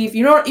proxy. If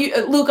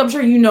Luke, I'm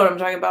sure you know what I'm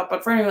talking about,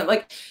 but for anyone,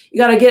 like, you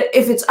got to get,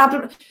 if it's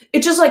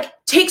it just like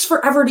takes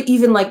forever to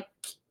even like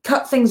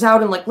cut things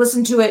out and like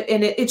listen to it.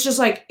 And it's just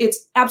like,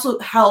 it's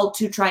absolute hell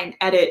to try and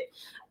edit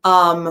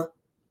a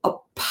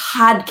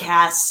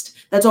podcast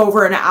that's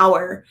over an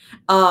hour.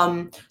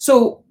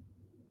 So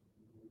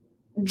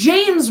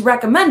James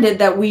recommended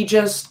that we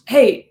just,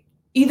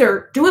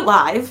 either do it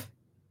live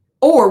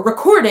or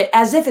record it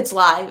as if it's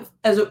live,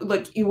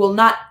 like you will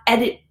not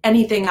edit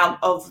anything out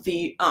of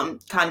the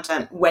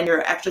content when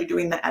you're actually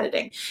doing the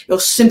editing. You'll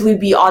simply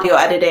be audio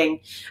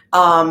editing.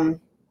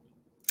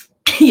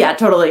 Yeah,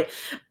 totally.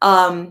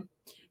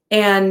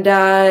 And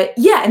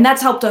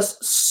that's helped us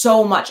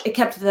so much. It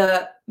kept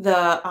the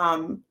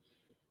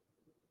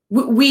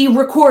we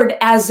record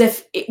as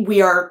if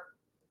we are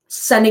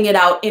sending it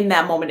out in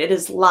that moment. It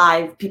is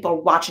live. People are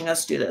watching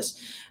us do this.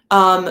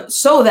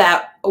 So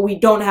that we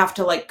don't have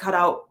to like cut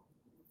out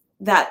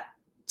that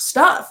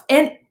stuff.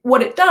 And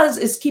what it does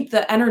is keep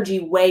the energy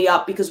way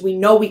up, because we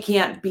know we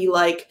can't be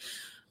like,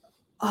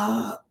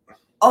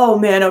 oh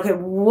man, okay,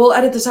 we'll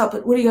edit this out,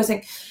 but what do you guys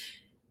think?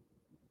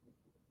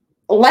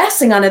 Last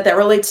thing on it that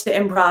relates to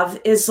improv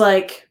is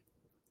like,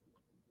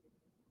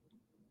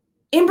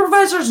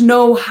 improvisers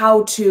know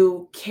how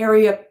to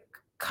carry a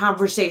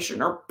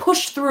conversation or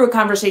push through a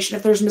conversation.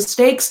 If there's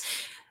mistakes,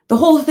 the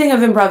whole thing of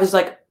improv is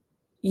like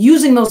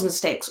using those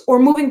mistakes or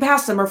moving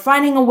past them or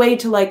finding a way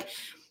to like,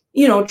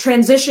 you know,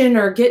 transition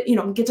or get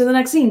to the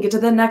next scene, get to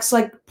the next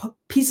like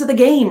piece of the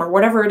game or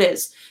whatever it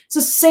is. It's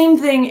the same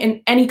thing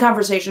in any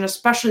conversation,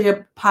 especially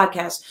a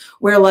podcast,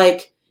 where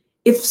like,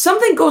 if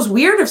something goes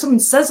weird, if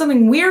someone says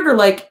something weird, or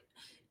like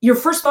your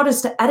first thought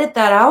is to edit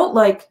that out,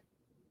 like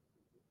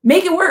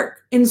make it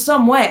work in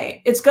some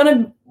way. It's going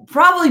to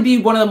probably be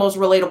one of the most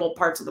relatable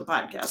parts of the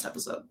podcast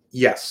episode.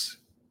 Yes.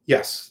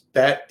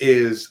 That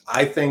is,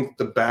 I think,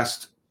 the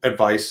best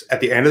advice at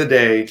the end of the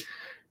day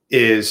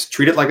is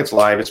treat it like it's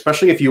live,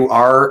 especially if you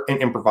are an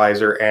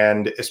improviser,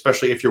 and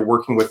especially if you're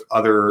working with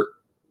other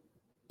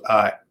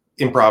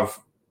improv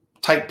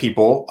type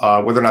people,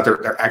 whether or not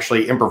they're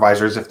actually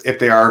improvisers. If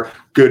they are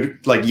good,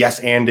 like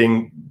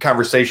yes-anding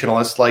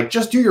conversationalists, like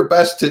just do your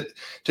best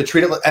to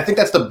treat it. I think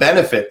that's the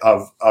benefit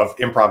of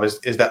improv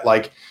is that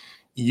like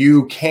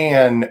you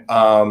can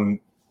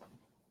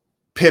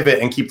pivot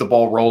and keep the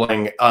ball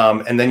rolling,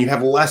 and then you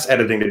have less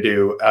editing to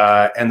do,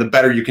 and the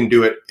better you can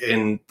do it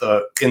in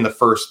the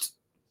first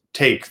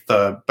take,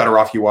 the better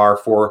off you are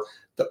for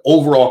the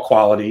overall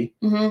quality.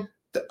 Mm-hmm.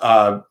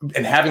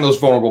 And having those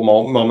vulnerable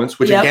moments,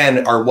 which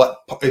again are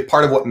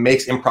part of what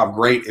makes improv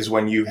great, is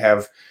when you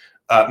have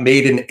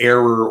made an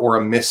error or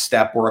a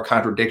misstep or a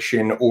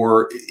contradiction,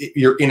 or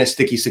you're in a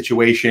sticky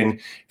situation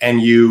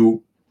and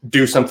you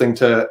do something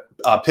to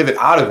pivot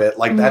out of it.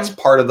 Like that's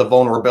part of the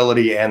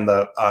vulnerability and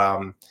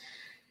the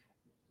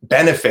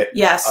benefit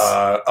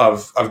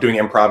of doing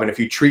improv. And if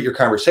you treat your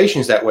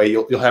conversations that way,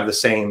 you'll have the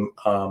same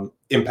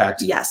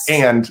impact. Yes.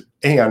 And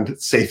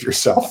save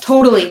yourself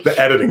totally the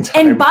editing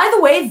time. And by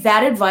the way,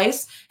 that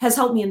advice has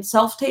helped me in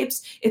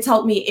self-tapes. It's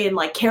helped me in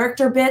like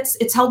character bits.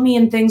 It's helped me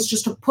in things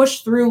just to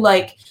push through.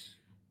 Like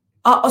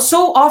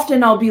so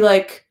often I'll be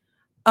like,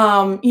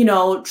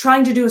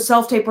 trying to do a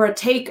self-tape or a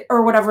take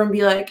or whatever, and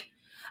be like,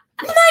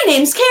 my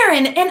name's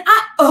Karen, and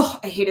I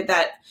hated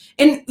that.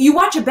 And you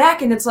watch it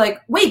back and it's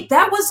like, wait,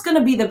 that was going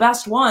to be the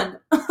best one.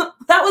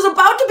 That was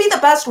about to be the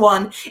best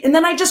one. And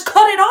then I just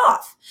cut it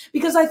off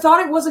because I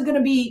thought it wasn't going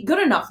to be good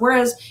enough.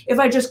 Whereas if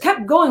I just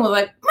kept going with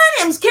like, my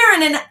name's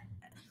Karen, and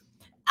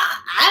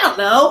I don't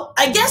know,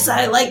 I guess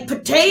I like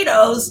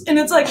potatoes. And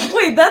it's like,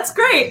 wait, that's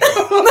great. Is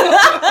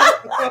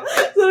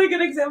that a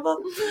good example?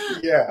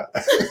 Yeah.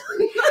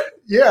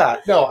 Yeah,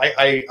 no,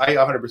 I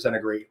 100%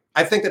 agree.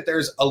 I think that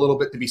there's a little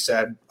bit to be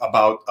said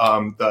about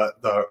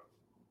the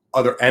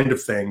other end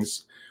of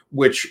things,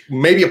 which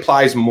maybe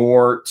applies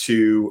more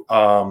to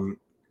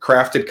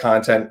crafted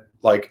content,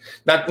 like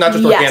not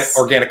just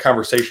organic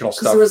conversational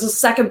stuff. There was a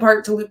second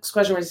part to Luke's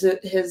question, was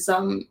his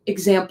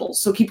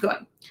examples. So keep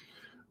going.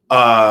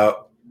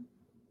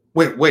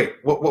 Wait.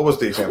 What was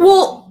the example?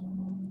 Well,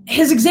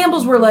 his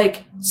examples were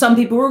like, some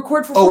people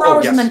record for 4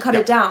 hours and then cut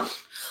it down.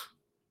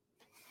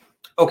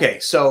 Okay,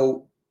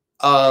 so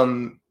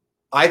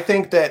I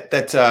think that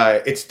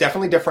it's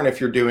definitely different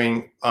if you're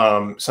doing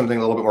something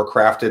a little bit more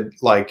crafted,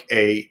 like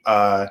an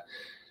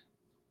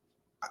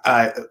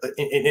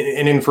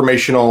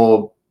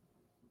informational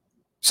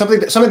something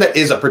that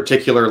is a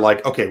particular,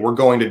 like, okay, we're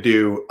going to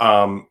do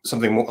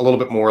something a little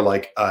bit more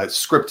like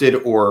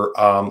scripted, or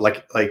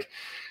like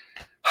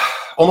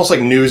almost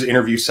like news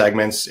interview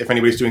segments, if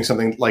anybody's doing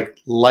something like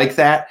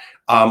that,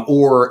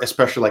 or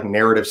especially like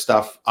narrative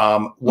stuff.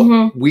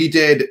 What we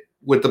did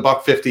with the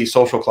Buck50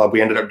 Social Club,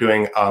 we ended up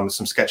doing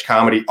some sketch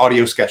comedy,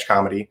 audio sketch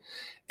comedy.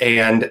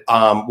 And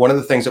one of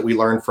the things that we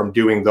learned from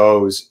doing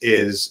those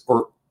is,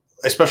 or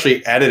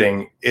especially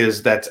editing,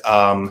 is that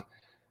I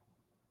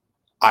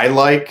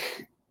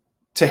like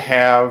to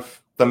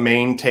have the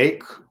main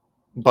take,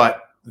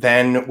 but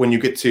then when you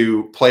get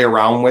to play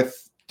around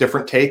with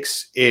different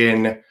takes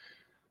in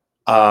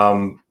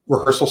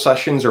rehearsal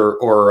sessions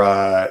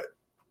or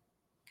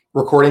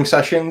recording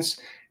sessions,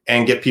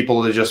 and get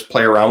people to just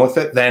play around with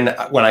it, then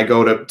when I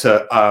go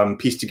to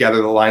piece together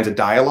the lines of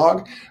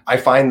dialogue, I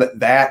find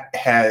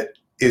that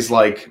is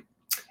like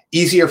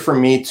easier for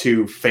me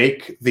to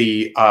fake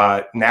the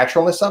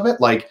naturalness of it.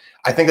 Like,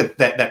 I think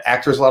that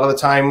actors a lot of the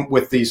time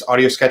with these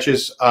audio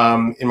sketches,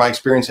 in my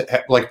experience,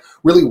 like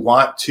really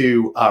want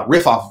to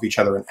riff off of each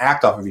other and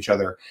act off of each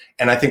other.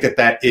 And I think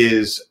that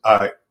is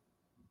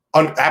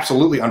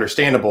absolutely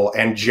understandable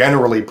and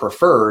generally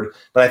preferred.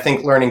 But I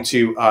think learning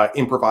to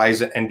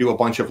improvise and do a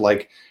bunch of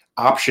like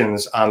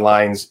options on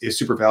lines is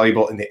super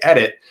valuable in the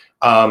edit.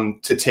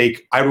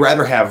 I'd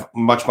rather have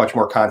much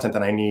more content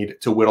than I need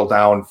to whittle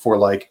down for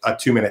like a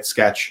 2-minute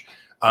sketch.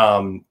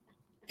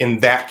 In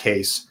that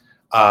case,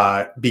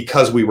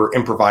 because we were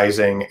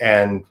improvising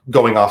and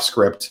going off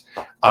script.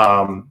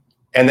 And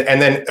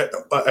then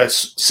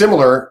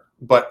similar,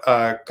 but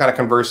kind of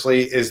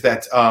conversely, is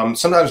that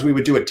sometimes we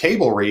would do a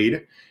table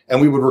read and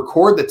we would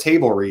record the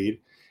table read.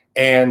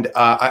 And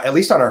at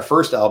least on our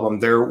first album,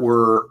 there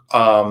were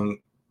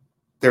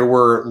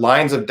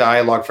lines of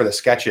dialogue for the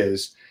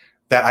sketches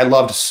that I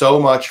loved so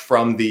much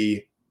from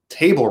the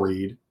table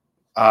read.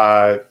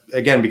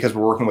 Again, because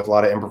we're working with a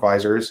lot of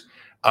improvisers,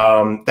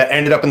 that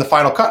ended up in the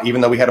final cut,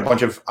 even though we had a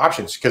bunch of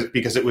options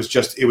because it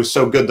was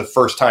so good the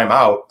first time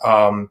out,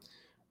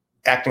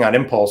 acting on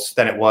impulse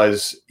than it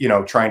was,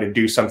 trying to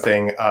do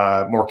something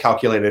more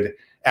calculated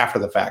after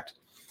the fact.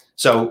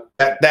 So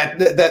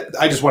that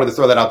I just wanted to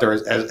throw that out there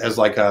as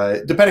like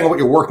depending on what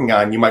you're working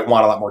on, you might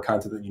want a lot more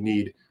content than you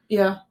need.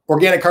 Yeah.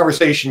 Organic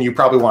conversation, you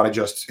probably want to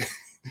just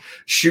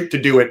shoot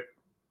to do it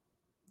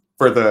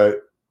for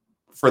the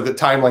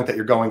time length that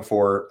you're going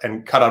for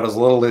and cut out as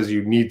little as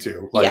you need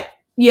to.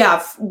 Yeah,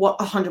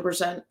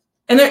 100%.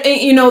 And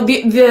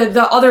there,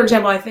 the other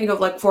example I think of,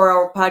 like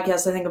 4-hour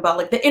podcasts, I think about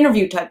like the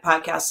interview type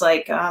podcasts,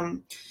 like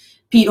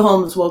Pete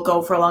Holmes will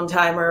go for a long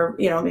time, or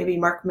maybe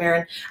Mark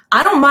Maron.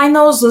 I don't mind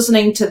those,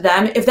 listening to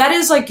them. If that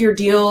is like your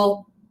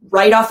deal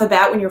right off the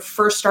bat when you're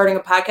first starting a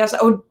podcast,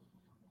 I would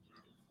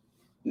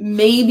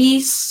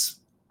maybe.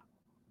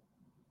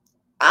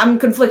 I'm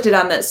conflicted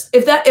on this.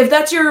 If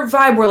that's your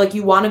vibe, where like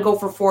you want to go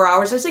for 4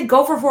 hours, I say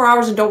go for 4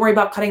 hours and don't worry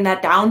about cutting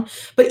that down.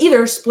 But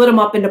either split them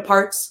up into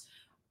parts,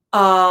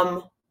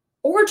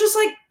 or just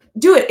like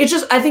do it. It's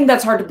just, I think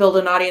that's hard to build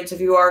an audience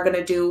if you are going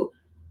to do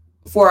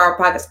 4-hour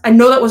podcasts. I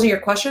know that wasn't your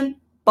question,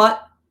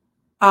 but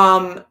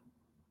I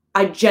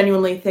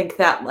genuinely think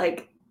that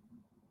like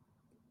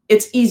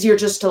it's easier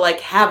just to like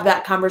have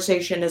that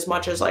conversation as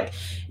much as like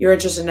you're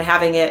interested in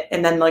having it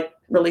and then like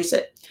release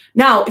it.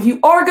 Now, if you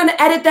are going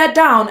to edit that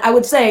down, I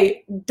would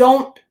say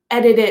don't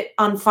edit it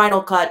on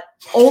Final Cut.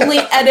 Only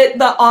edit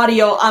the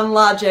audio on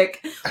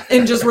Logic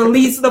and just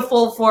release the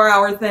full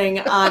 4-hour thing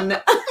on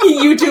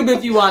YouTube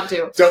if you want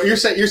to. So you're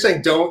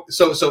saying don't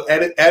so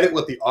edit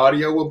what the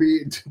audio will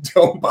be.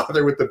 Don't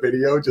bother with the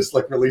video. Just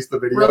like release the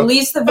video.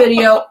 Release the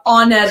video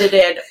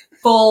unedited,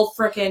 full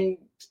freaking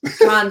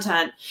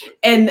content.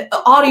 And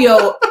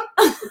audio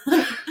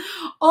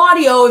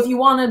if you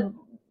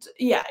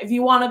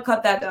want to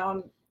cut that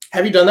down.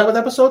 Have you done that with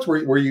episodes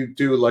where you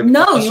do like?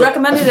 No, you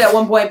recommended it at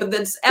one point, but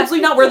that's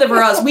absolutely not worth it for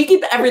us. We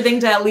keep everything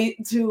to at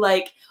least to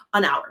like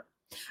an hour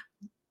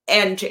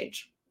and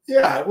change.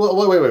 Yeah.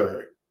 Well,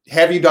 wait.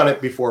 Have you done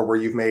it before where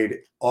you've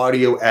made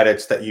audio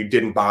edits that you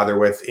didn't bother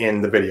with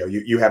in the video?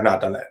 You have not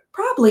done that.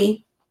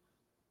 Probably.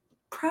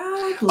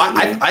 I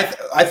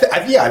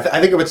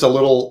think if it's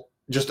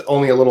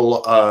only a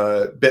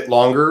little bit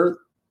longer,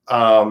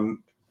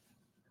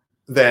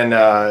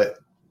 then.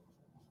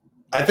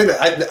 I think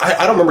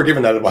I don't remember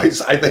giving that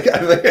advice. I think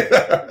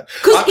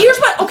because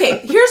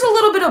here's a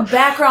little bit of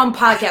background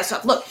podcast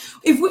stuff. Look,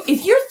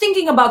 if you're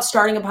thinking about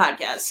starting a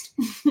podcast,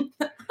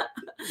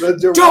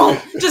 don't.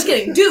 Just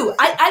kidding. Do.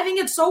 I think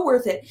it's so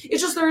worth it.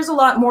 It's just there is a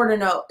lot more to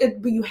know.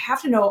 But you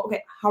have to know.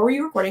 Okay, how are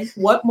you recording?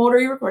 What mode are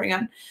you recording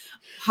on?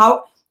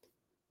 How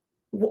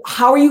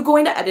are you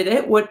going to edit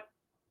it? What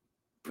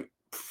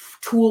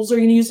tools are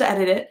you going to use to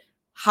edit it?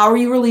 How are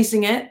you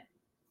releasing it?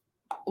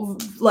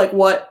 Like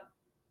what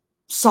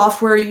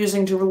software you're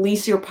using to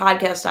release your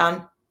podcast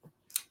on?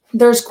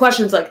 There's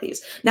questions like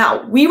these.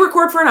 Now, we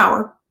record for an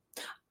hour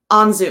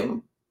on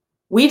Zoom.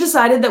 We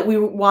decided that we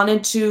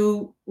wanted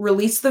to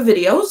release the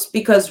videos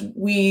because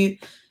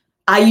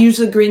I use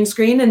a green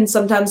screen and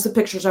sometimes the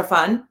pictures are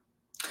fun.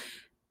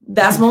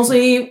 That's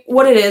mostly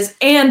what it is.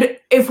 And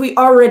if we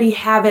already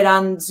have it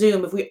on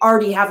Zoom, if we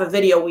already have a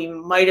video, we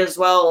might as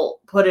well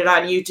put it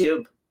on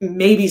YouTube.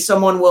 Maybe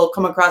someone will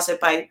come across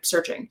it by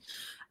searching.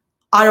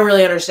 I don't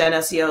really understand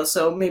SEO,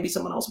 so maybe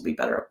someone else will be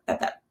better at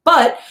that.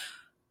 But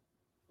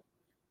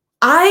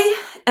I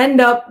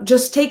end up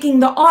just taking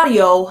the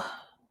audio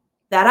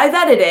that I've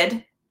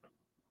edited,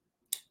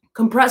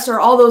 compressor,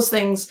 all those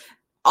things,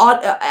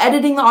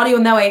 editing the audio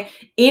in that way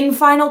in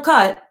Final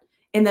Cut,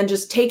 and then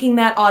just taking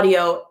that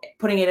audio,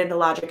 putting it into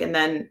Logic, and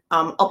then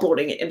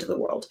uploading it into the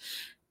world.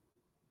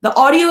 The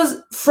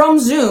audio from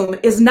Zoom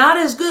is not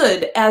as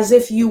good as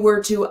if you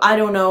were to, I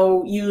don't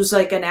know, use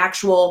like an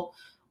actual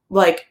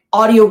like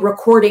audio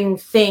recording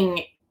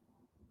thing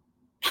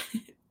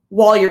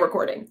while you're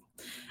recording.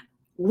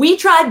 We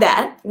tried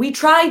that. We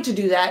tried to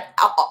do that,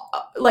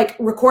 like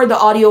record the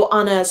audio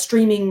on a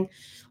streaming,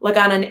 like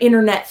on an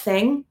internet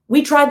thing.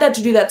 We tried that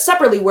to do that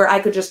separately, where I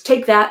could just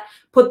take that,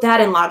 put that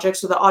in Logic,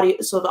 so the audio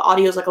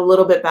is like a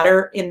little bit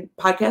better in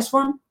podcast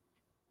form.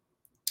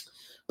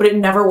 But it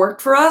never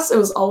worked for us. It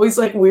was always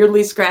like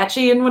weirdly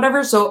scratchy and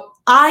whatever. So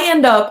I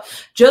end up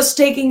just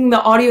taking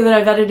the audio that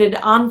I've edited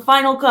on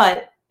Final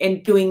Cut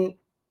and doing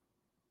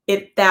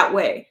it that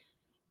way.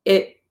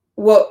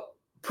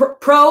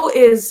 Pro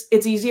is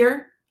it's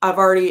easier. I've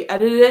already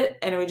edited it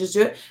and we just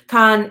do it.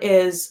 Con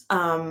is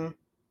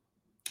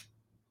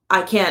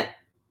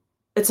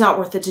it's not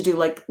worth it to do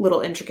like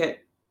little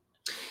intricate.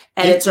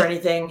 edits or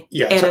anything.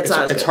 Yeah, and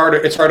it's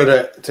harder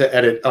to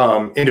edit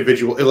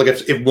individual. Like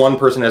if one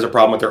person has a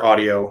problem with their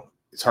audio,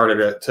 it's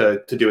harder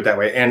to do it that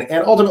way. And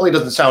ultimately it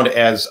doesn't sound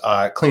as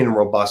clean and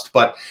robust.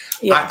 But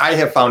I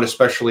have found,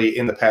 especially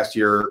in the past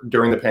year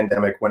during the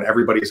pandemic, when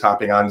everybody's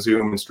hopping on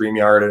Zoom and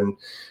StreamYard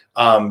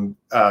and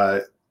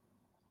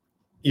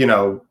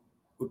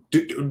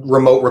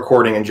remote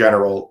recording in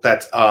general,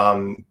 that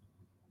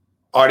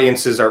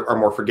audiences are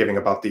more forgiving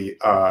about the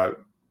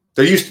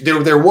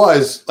there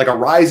was like a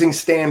rising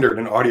standard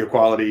in audio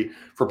quality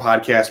for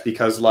podcasts,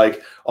 because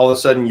like all of a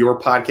sudden your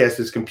podcast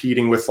is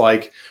competing with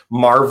like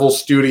Marvel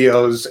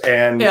Studios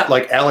and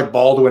like Alec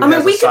Baldwin. I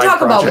mean, we could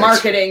talk about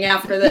marketing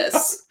after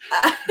this.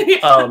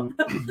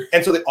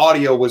 And so the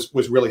audio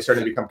was really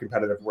starting to become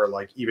competitive, where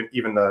like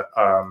even the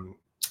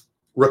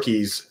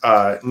rookies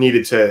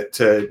needed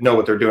to know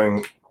what they're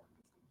doing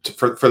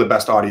for the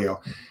best audio.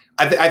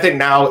 I think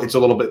now it's a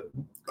little bit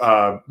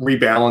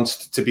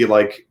rebalanced to be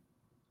like,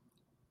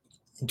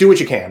 do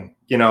what you can,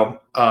 and don't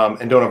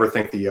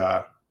overthink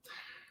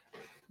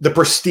the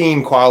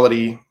pristine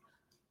quality,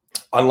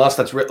 unless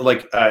that's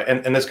like,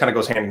 and this kind of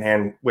goes hand in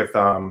hand with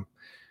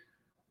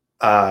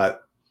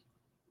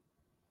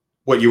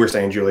what you were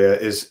saying, Julia,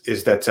 is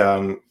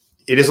that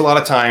it is a lot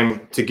of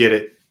time to get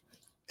it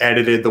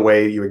edited the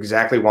way you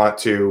exactly want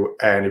to.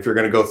 And if you're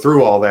going to go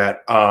through all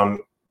that,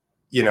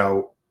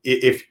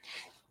 if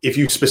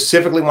you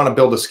specifically want to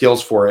build the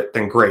skills for it,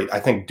 then great. I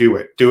think do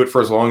it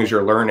for as long as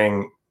you're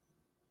learning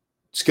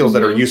skills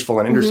that are useful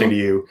and interesting to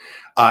you.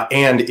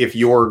 And if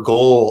your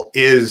goal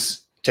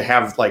is to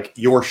have like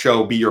your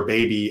show be your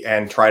baby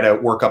and try to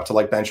work up to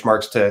like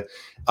benchmarks to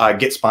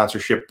get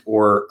sponsorship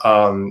or,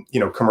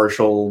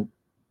 commercial,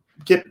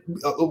 get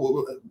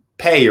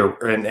pay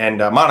and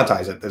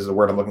monetize it, is the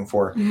word I'm looking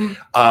for.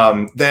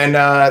 Then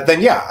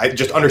I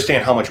just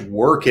understand how much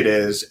work it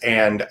is,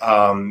 and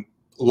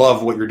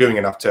love what you're doing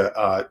enough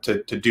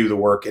to do the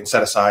work and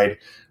set aside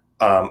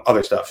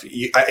other stuff.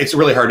 It's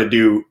really hard to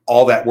do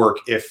all that work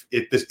if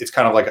it's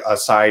kind of like a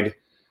side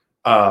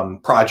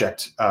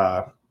project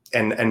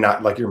and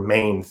not like your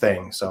main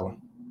thing. So,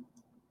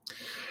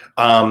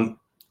 I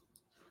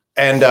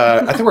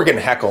think we're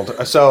getting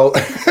heckled. So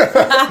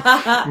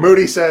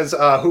Moody says,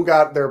 who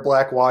got their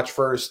black watch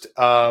first?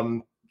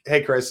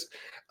 Hey, Chris.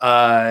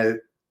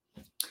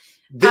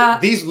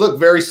 These look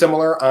very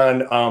similar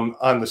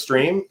on the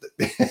stream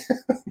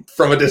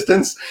from a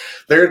distance.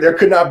 There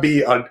could not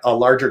be a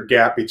larger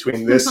gap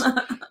between this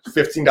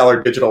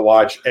 $15 digital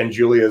watch and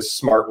Julia's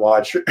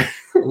smartwatch,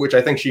 which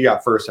I think she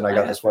got first, and I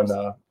got this one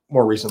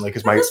more recently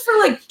because this for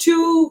like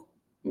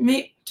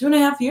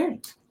 2.5 years.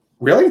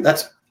 Really?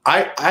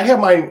 I have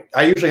mine.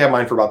 I usually have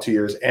mine for about 2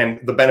 years,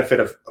 and the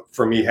benefit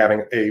for me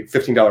having a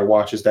 $15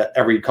 watch is that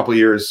every couple of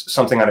years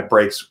something on it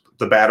breaks.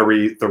 The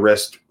battery, the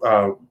wrist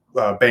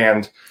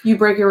band. You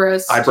break your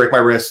wrist. I break my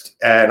wrist,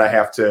 and I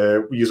have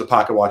to use a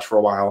pocket watch for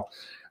a while.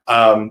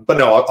 But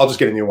no, I'll just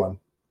get a new one.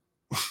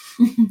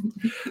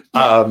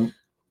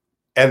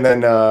 And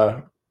then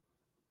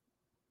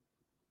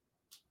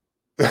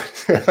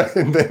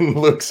and then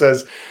Luke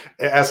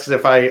asks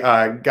if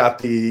I got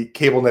the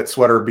cable knit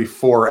sweater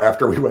before or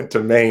after we went to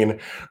Maine,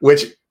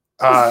 which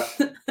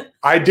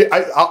I did.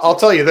 I'll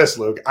tell you this,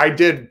 Luke. I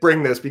did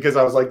bring this because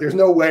I was like, there's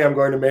no way I'm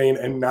going to Maine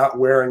and not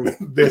wearing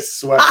this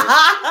sweater.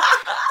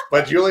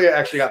 But Julia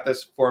actually got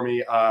this for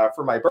me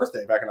for my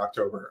birthday back in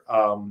October.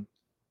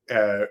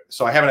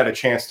 So I haven't had a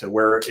chance to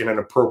wear it in an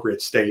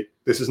appropriate state.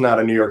 This is not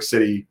a New York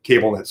City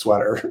cable knit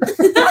sweater.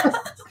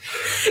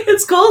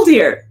 It's cold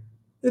here.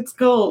 It's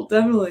cold,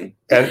 definitely.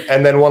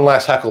 And then one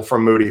last heckle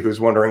from Moody, who's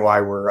wondering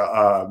why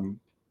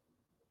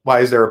why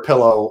is there a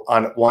pillow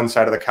on one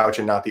side of the couch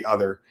and not the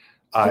other?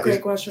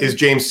 Great question. Is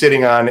James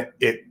sitting on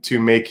it to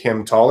make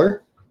him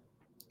taller?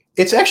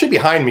 It's actually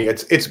behind me.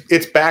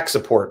 It's back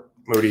support,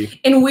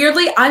 Moody. And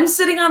weirdly, I'm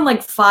sitting on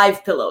like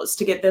 5 pillows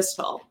to get this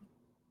tall,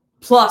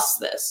 plus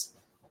this.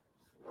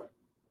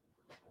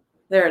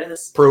 There it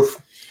is.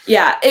 Proof.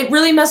 Yeah, it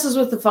really messes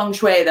with the feng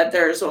shui that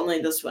there's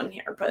only this one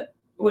here. But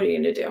what are you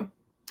gonna do?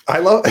 I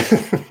love.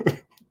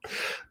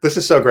 This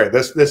is so great.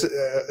 This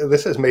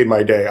has made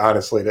my day,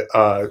 honestly,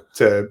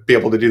 to be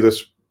able to do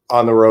this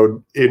on the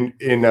road in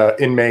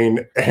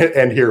Maine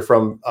and hear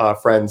from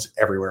friends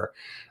everywhere.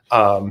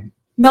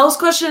 Mel's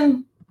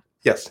question.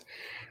 Yes.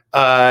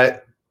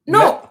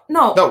 No,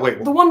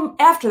 wait. The one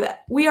after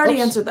that. We already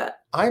answered that.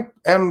 I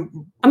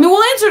mean,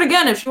 we'll answer it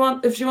again if she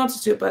wants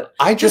us to, but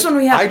I just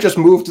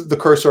moved the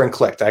cursor and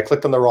clicked. I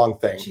clicked on the wrong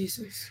thing.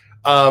 Jesus.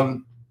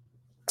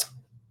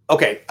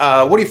 Okay.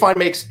 What do you find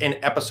makes an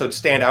episode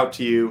stand out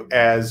to you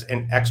as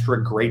an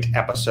extra great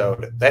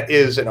episode? That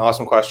is an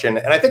awesome question.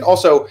 And I think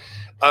also,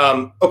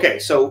 okay,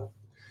 so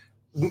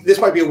this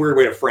might be a weird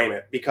way to frame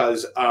it,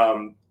 because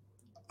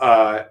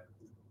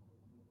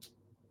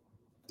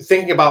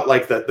thinking about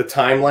like the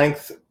time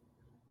length,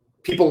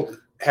 people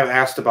have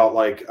asked about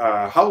like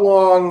how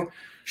long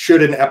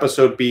should an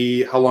episode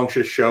be? How long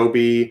should a show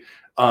be?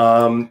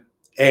 And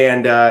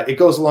it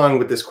goes along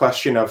with this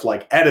question of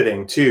like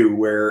editing too,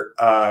 where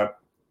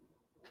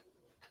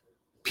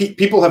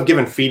people have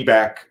given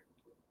feedback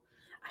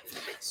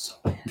So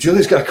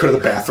Julie's got to go to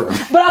the bathroom.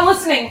 But I'm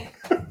listening.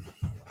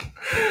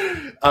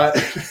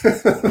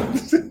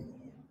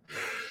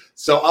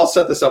 So I'll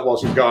set this up while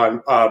she's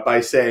gone by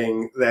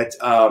saying that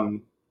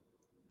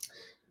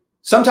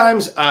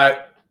sometimes on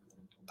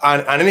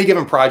any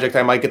given project,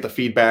 I might get the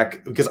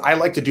feedback because I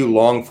like to do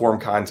long form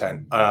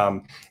content.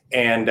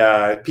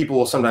 And people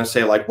will sometimes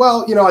say like,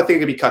 well, I think it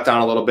could be cut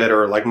down a little bit,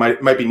 or like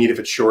might be neat if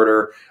it's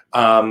shorter.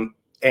 And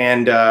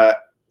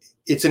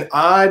it's an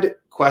odd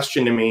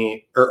question to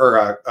me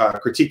or a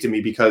critique to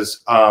me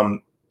because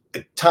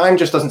time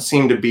just doesn't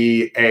seem to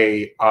be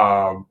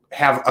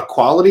have a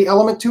quality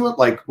element to it.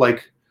 Like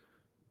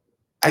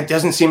it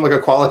doesn't seem like a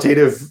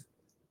qualitative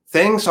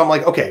thing. So I'm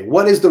like, okay,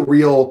 what is the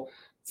real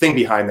thing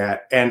behind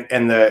that?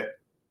 And the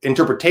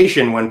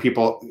interpretation when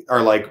people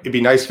are like, it'd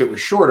be nice if it was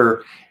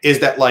shorter, is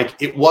that like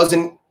it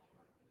wasn't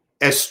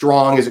as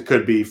strong as it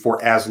could be for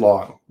as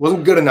long. It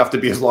wasn't good enough to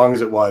be as long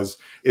as it was,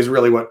 is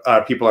really what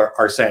people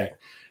are saying.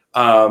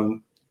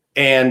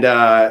 And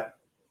I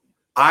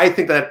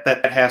think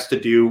that has to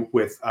do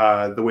with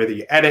the way that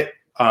you edit,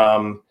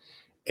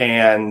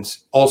 and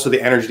also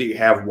the energy that you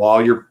have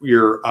while you're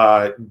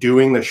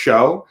doing the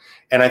show.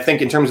 And I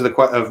think in terms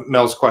of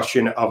Mel's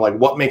question of like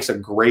what makes a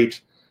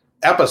great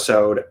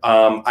episode,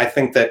 I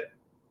think that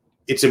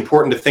it's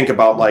important to think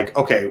about like,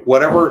 okay,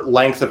 whatever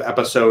length of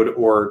episode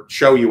or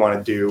show you want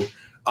to do,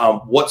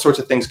 what sorts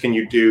of things can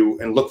you do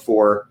and look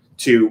for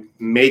to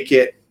make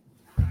it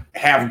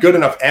have good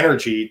enough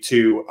energy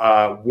to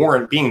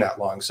warrant being that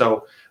long.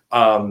 So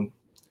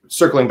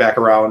circling back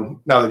around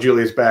now that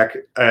Julia's back,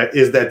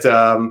 is that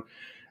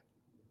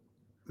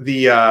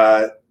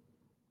the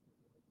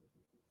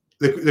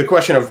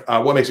question of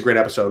what makes a great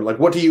episode, like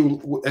what do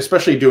you,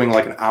 especially doing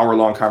like an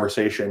hour-long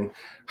conversation,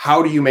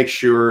 how do you make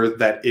sure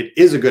that it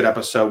is a good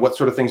episode? What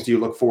sort of things do you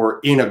look for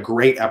in a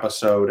great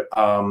episode?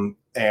 And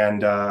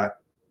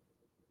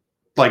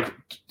like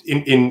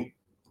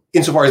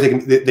insofar as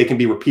they can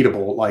be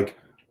repeatable, like.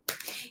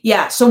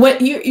 Yeah. So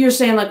what you're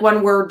saying, like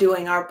when we're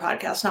doing our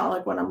podcast, not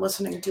like when I'm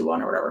listening to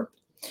one or whatever.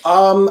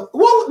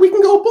 Well, we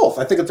can go both.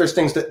 I think that there's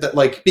things that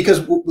like,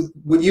 because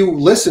what you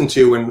listen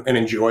to and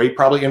enjoy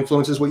probably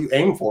influences what you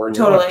aim for in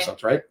your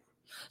episodes, right?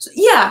 So,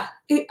 yeah,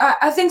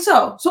 I think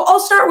so. So I'll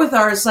start with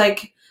ours.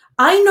 Like,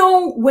 I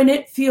know when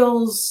it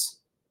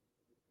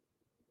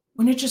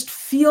just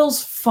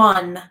feels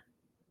fun.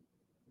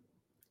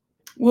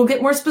 We'll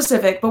get more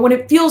specific, but when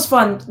it feels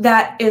fun,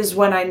 that is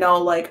when I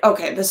know like,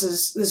 okay, this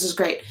is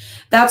great.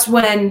 That's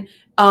when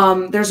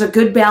there's a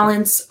good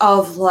balance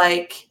of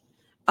like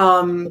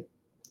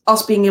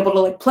us being able to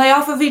like play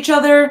off of each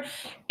other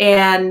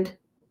and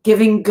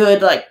giving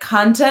good like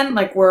content,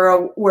 like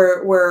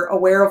we're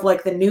aware of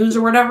like the news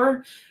or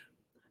whatever.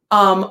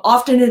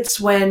 Often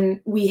it's when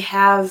we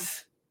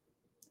have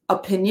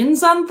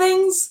opinions on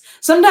things.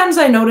 Sometimes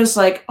I notice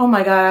like, oh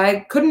my God, I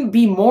couldn't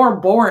be more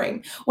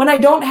boring. When I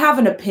don't have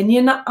an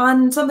opinion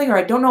on something or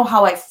I don't know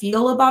how I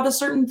feel about a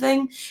certain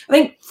thing. I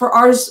think for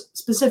ours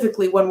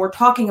specifically, when we're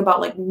talking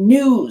about like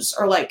news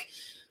or like,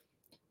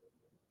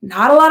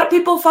 not a lot of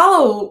people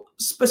follow,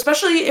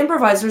 especially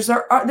improvisers.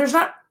 There's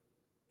not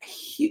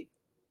huge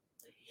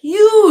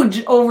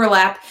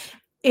overlap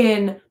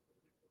in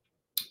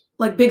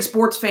like big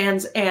sports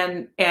fans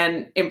and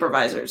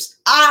improvisers.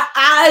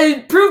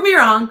 I prove me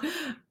wrong,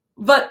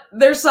 but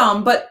there's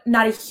some, but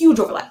not a huge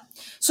overlap.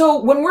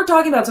 So when we're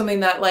talking about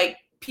something that like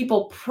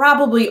people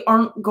probably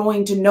aren't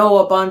going to know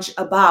a bunch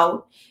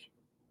about,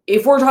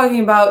 if we're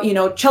talking about,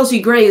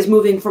 Chelsea Gray is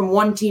moving from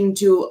one team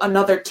to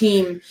another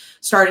team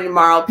starting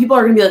tomorrow, people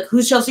are going to be like,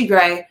 who's Chelsea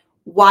Gray?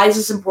 Why is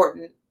this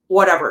important?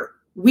 Whatever.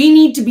 We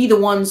need to be the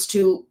ones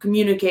to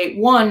communicate,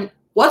 one,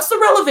 what's the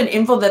relevant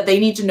info that they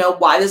need to know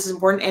why this is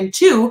important? And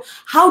two,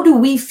 how do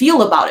we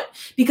feel about it?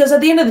 Because at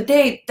the end of the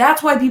day,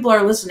 that's why people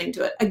are listening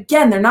to it.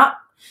 Again, they're not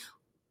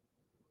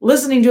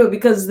listening to it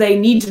because they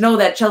need to know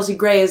that Chelsea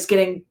Gray is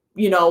getting,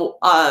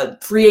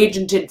 free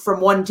agented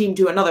from one team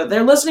to another.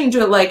 They're listening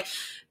to it like,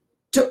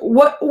 to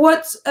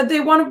what's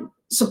they want to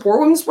support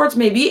women's sports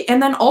maybe, and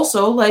then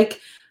also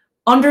like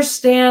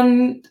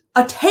understand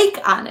a take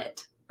on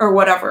it or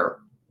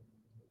whatever.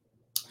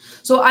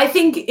 So I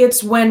think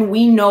it's when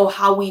we know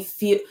how we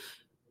feel.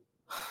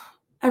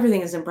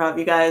 Everything is improv,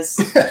 you guys.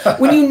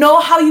 When you know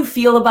how you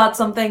feel about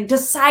something,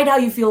 decide how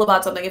you feel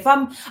about something. If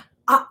I'm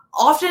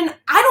often,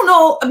 I don't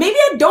know, maybe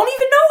I don't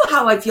even know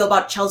how I feel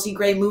about Chelsea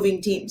Gray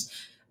moving teams.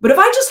 But if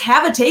I just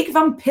have a take, if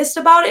I'm pissed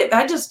about it, if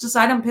I just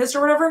decide I'm pissed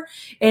or whatever,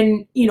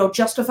 and,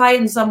 justify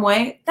it in some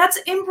way, that's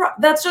improv.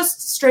 That's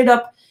just straight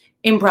up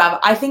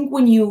improv. I think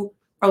when you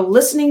are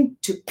listening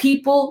to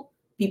people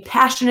be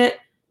passionate,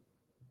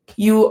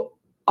 you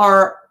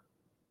are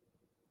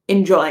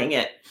enjoying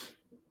it.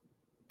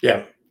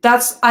 Yeah.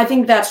 I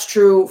think that's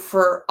true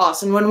for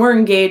us. And when we're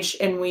engaged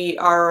and we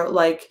are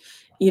like,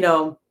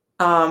 and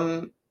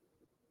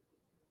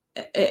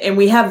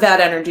we have that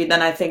energy,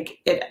 then I think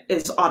it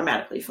is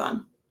automatically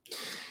fun.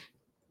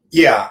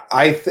 Yeah,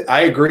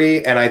 I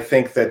agree. And I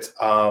think that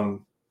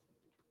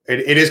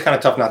it is kind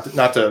of tough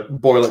not to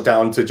boil it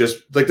down to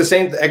just like the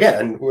same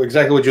again.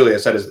 Exactly what Julia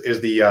said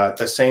is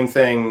the same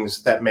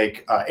things that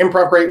make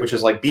improv great, which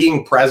is like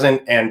being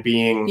present and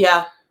being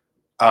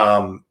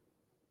being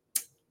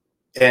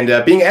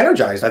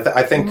energized.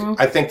 I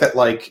think that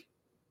like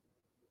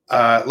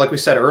we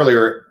said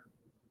earlier,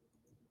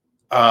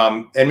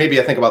 and maybe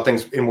I think about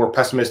things in more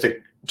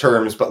pessimistic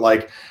terms, but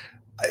like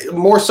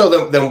more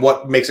so than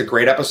what makes a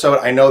great episode.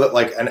 I know that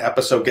like an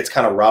episode gets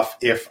kind of rough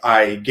if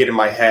I get in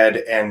my head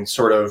and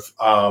sort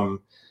of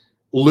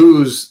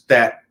lose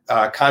that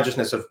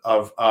consciousness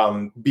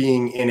of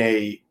being in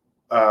a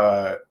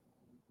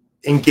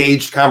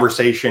engaged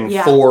conversation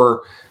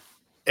for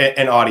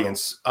an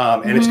audience.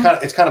 And it's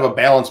kind of a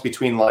balance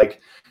between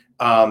like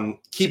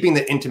keeping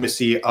the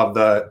intimacy of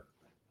the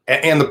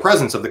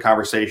presence of the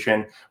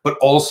conversation, but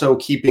also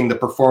keeping the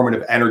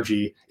performative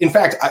energy. In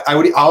fact,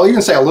 I'll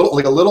even say a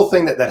little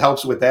thing that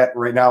helps with that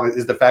right now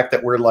is the fact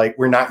that we're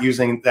not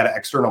using that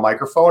external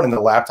microphone, and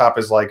the laptop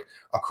is like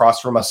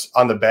across from us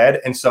on the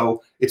bed, and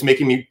so it's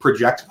making me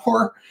project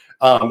more.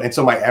 And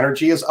so my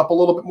energy is up a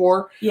little bit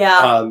more.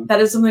 Yeah,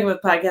 that is something with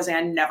podcasting.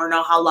 I never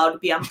know how loud to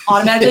be. I'm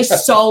automatically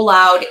so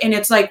loud, and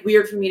it's like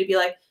weird for me to be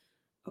like,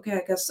 okay,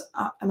 I guess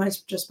am I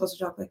just supposed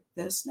to talk like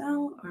this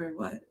now, or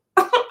what?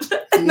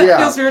 That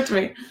feels weird to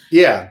me.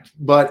 Yeah,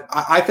 but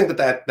I think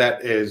that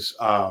is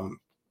how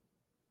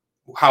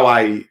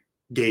I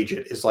gauge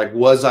it. Is like,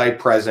 was I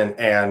present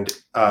and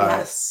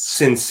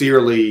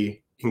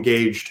sincerely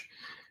engaged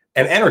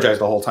and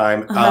energized the whole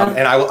time?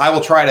 And I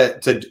will try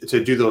to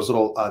do those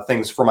little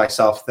things for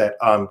myself that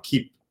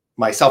keep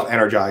myself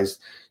energized.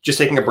 Just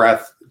taking a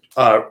breath,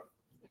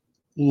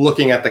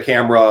 looking at the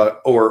camera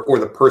or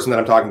the person that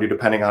I'm talking to,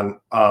 depending on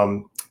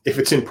if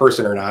it's in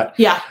person or not.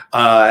 Yeah.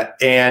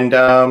 And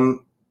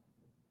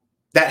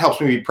that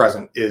helps me be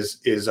present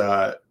is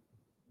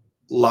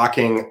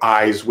locking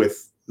eyes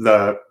with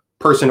the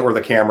person or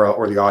the camera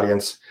or the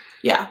audience.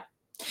 Yeah.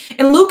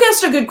 And Luke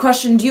asked a good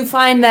question. Do you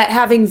find that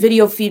having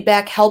video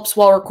feedback helps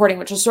while recording,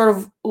 which is sort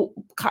of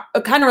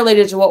kind of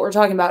related to what we're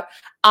talking about?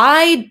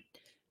 I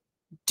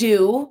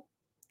do,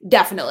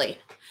 definitely.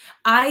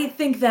 I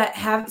think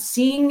that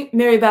seeing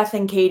Mary Beth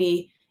and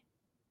Katie,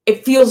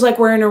 it feels like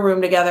we're in a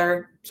room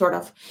together, sort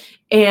of.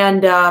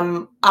 And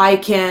I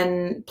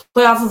can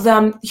play off of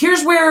them.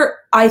 Here's where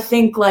I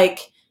think like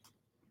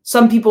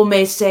some people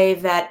may say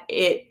that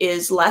it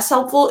is less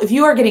helpful. If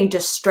you are getting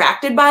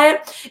distracted by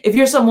it, if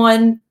you're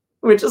someone,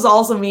 which is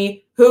also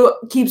me, who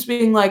keeps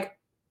being like,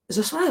 is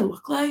this what I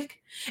look like?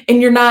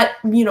 And you're not,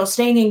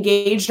 staying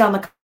engaged on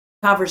the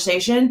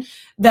conversation,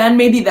 then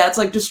maybe that's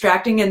like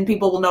distracting and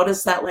people will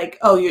notice that like,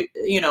 oh,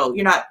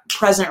 you're not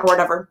present or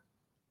whatever.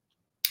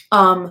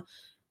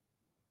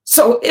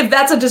 So if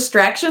that's a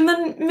distraction,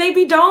 then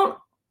maybe don't.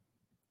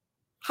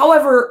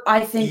 However,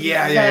 I think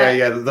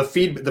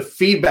the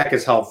feedback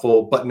is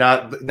helpful, but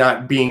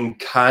not being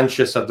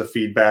conscious of the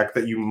feedback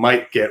that you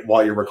might get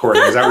while you're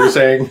recording. Is that what you're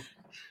saying?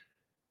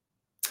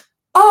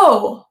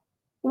 Oh,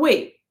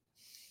 wait.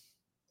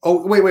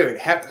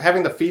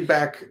 Having the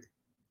feedback.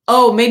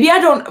 Oh, maybe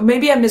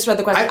I misread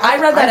the question. I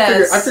read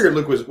that I figured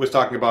Luke was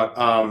talking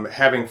about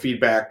having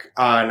feedback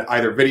on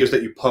either videos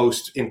that you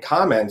post in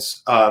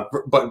comments,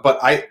 but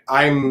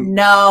I'm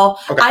no.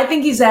 Okay. I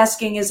think he's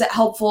asking, is it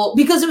helpful?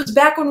 Because it was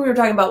back when we were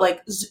talking about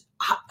like,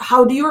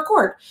 how do you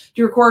record?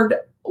 Do you record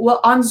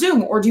on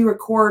Zoom, or do you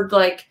record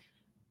like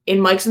in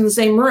mics in the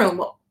same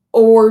room,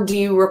 or do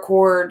you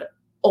record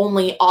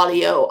only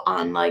audio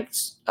on like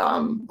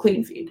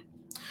clean feed?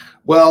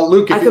 Well,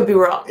 Luke, I could be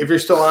wrong. If you're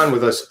still on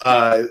with us,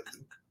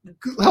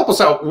 help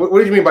us out. What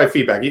do you mean by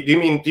feedback? Do you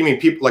mean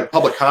people like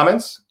public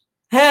comments?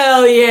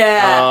 Hell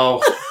yeah! Oh.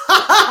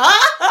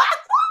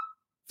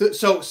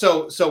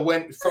 So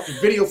when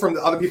video from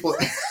the other people.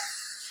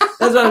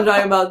 That's what I'm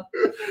talking about.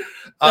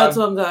 That's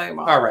what I'm talking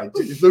about. All right.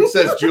 Luke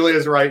says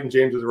Julia's right and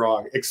James is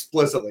wrong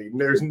explicitly.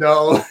 There's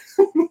no.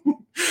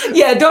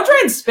 Yeah, don't try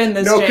and spin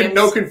this. James.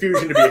 No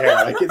confusion to be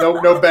had.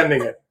 No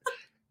bending it.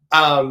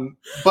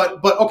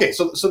 But okay,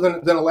 so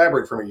then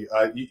elaborate for me.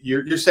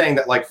 You're saying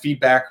that like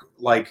feedback,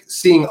 like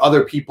seeing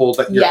other people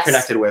that you're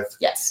connected with.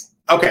 Yes.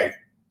 Okay,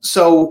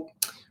 so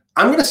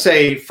I'm gonna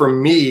say for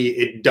me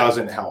it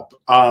doesn't help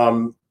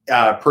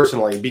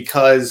personally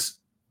because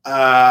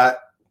I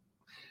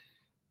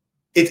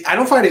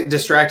don't find it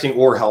distracting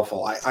or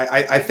helpful.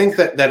 I think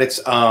that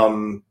it's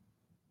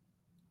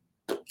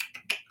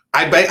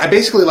I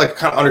basically like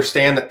kind of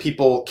understand that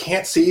people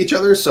can't see each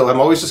other, so I'm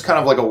always just kind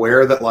of like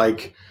aware that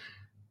like.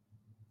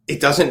 It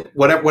doesn't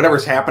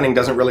whatever's happening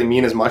doesn't really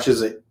mean as much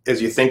as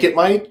you think it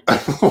might.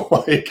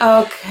 Like,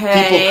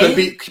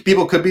 okay,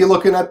 people could be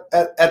looking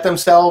at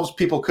themselves.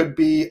 People could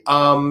be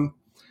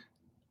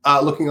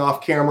looking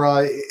off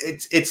camera.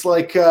 It's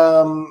like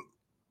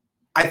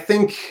I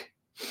think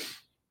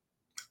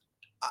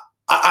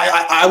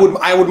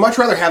I would much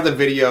rather have the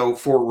video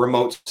for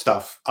remote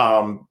stuff.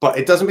 But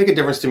it doesn't make a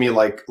difference to me.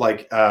 Like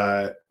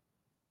what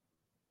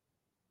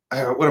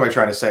am I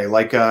trying to say?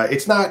 Like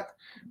it's not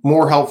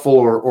more helpful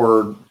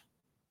or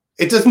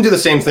it doesn't do the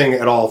same thing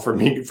at all for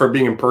me for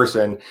being in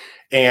person.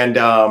 And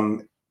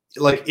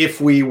like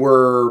if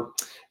we're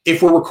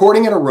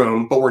recording in a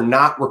room, but we're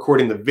not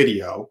recording the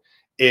video,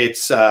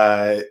 it's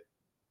I'm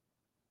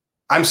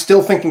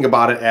still thinking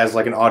about it as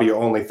like an audio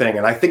only thing.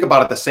 And I think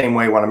about it the same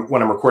way when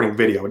I'm recording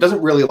video. It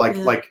doesn't really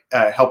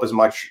help as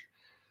much.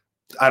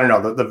 I don't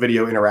know. The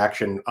video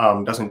interaction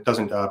doesn't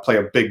play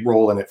a big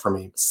role in it for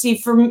me. See,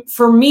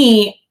 for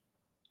me,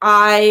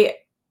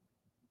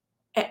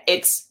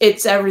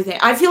 it's everything.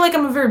 I feel like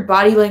I'm a very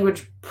body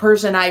language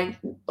person. I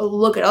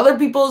look at other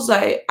people's.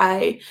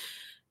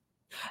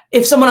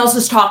 If someone else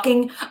is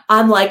talking,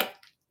 I'm like,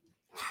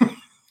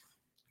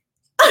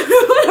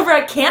 whatever.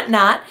 I can't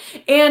not.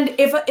 And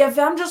if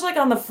I'm just like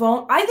on the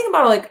phone, I think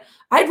about it like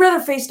I'd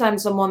rather FaceTime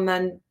someone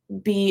than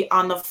be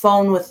on the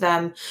phone with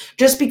them,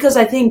 just because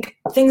I think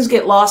things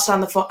get lost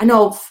on the phone. I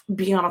know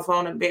being on a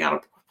phone and being on a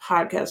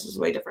podcast is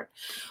way different,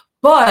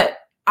 but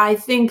I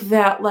think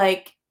that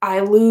like I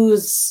think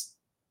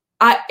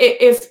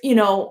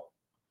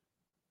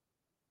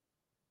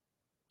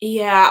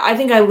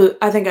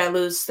I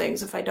lose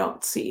things if I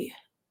don't see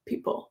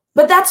people.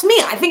 But that's me.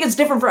 I think it's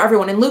different for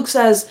everyone. And Luke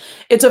says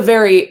it's a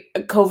very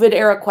COVID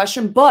era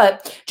question,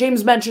 but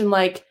James mentioned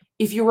like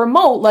if you're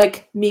remote,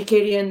 like me,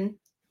 Katie, and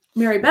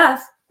Mary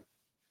Beth,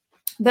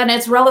 then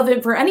it's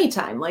relevant for any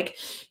time. Like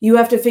you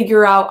have to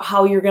figure out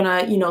how you're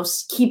gonna,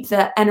 keep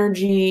the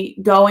energy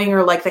going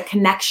or like the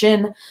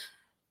connection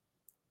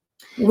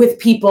with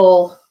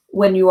people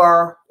when you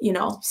are,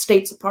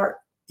 states apart.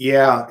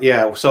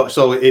 Yeah.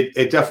 So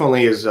it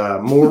definitely is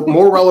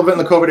more relevant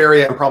in the COVID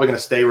area and probably going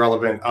to stay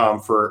relevant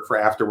for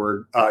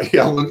afterward.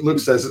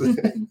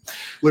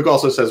 Luke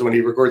also says when he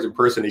records in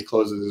person, he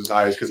closes his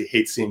eyes because he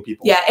hates seeing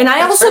people. Yeah, and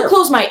I also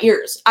close my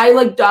ears. I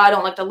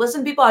don't like to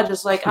listen to people. I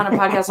just like on a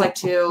podcast like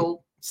to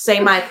say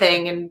my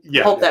thing and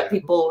hope that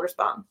people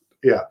respond.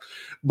 Yeah,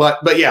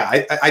 but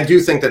yeah, I do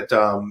think that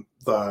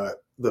the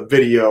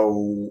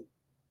video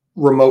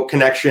remote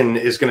connection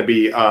is going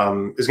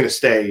to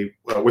stay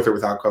with or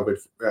without COVID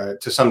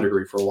to some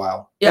degree for a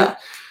while. Yeah.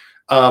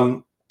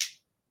 So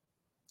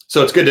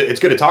it's good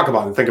to talk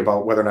about and think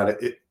about whether or not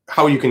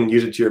how you can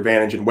use it to your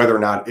advantage and whether or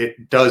not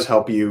it does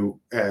help you.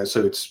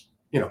 So it's,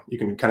 you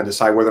can kind of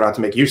decide whether or not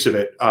to make use of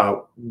it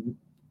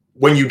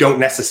when you don't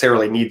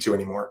necessarily need to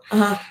anymore.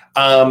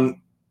 Uh-huh.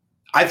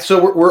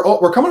 So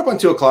we're coming up on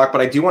 2:00, but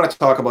I do want to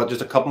talk about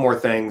just a couple more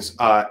things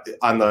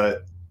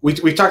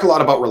we talked a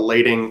lot about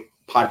relating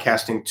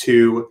podcasting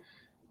to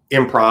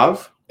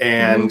improv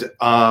and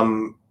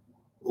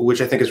which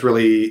I think is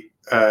really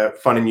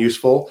fun and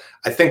useful.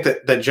 I think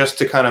that just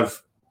to kind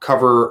of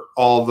cover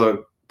all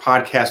the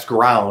podcast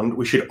ground,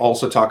 we should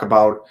also talk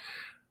about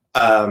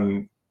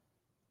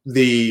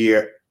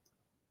the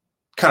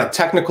kind of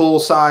technical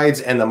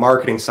sides and the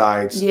marketing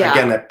sides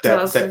again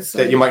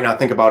that you might not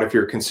think about if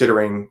you're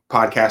considering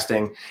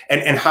podcasting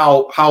and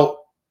how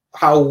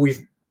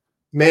we've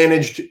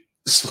managed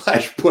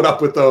 / put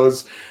up with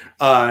those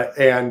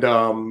and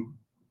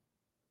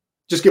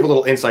just give a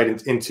little insight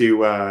into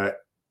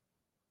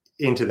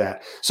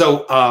that.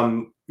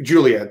 So,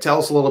 Julia, tell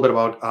us a little bit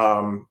about.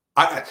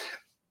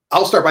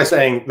 I'll start by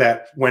saying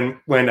that when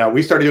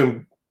we started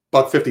doing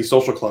 $1.50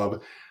 Social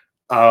Club,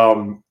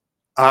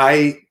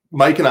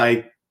 Mike and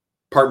I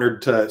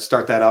partnered to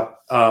start that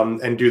up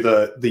and do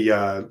the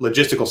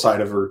logistical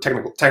side of or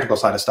technical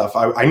side of stuff.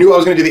 I knew I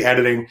was going to do the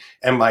editing,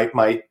 and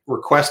my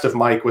request of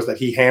Mike was that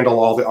he handle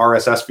all the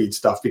RSS feed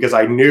stuff because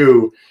I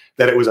knew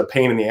that it was a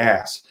pain in the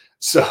ass.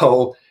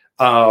 So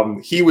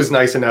he was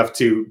nice enough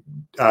to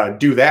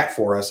do that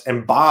for us,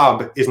 and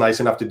Bob is nice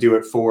enough to do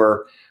it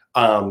for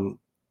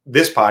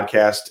this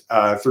podcast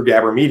through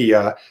Gabber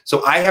Media.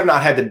 So I have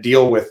not had to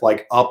deal with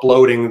like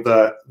uploading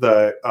the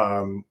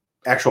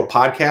actual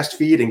podcast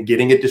feed and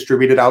getting it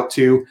distributed out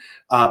to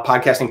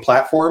podcasting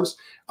platforms.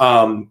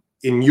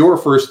 In your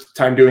first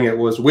time doing it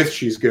was with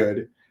She's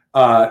Good.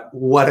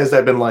 What has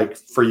that been like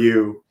for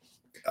you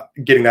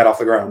getting that off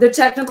the ground? The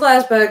technical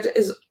aspect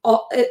is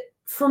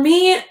for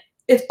me.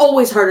 It's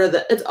always harder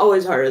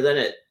than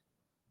it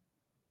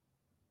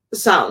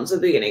sounds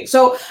at the beginning.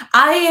 So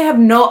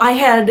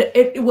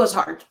it was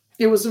hard.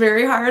 It was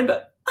very hard.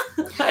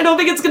 I don't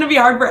think it's going to be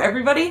hard for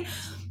everybody,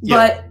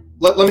 but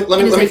let me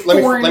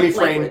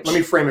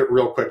frame it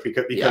real quick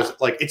because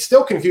like it's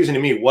still confusing to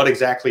me what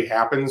exactly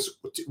happens,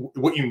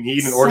 what you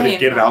need in order to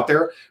get it out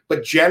there.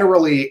 But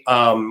generally,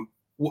 and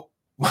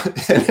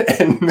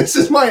this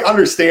is my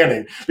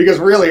understanding because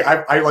really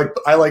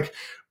I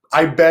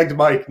begged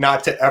Mike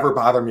not to ever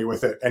bother me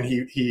with it, and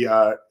he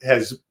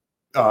has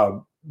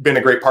been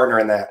a great partner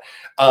in that.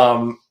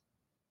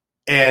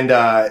 And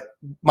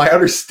my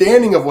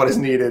understanding of what is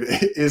needed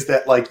is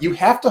that like you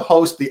have to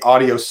host the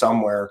audio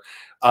somewhere.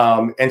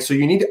 And so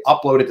you need to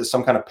upload it to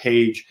some kind of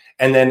page,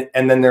 and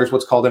then there's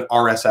what's called an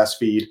RSS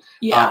feed,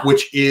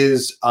 which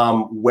is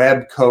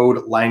web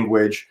code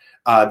language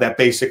that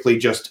basically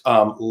just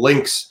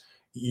links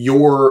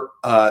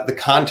the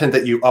content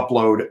that you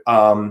upload.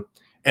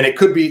 And it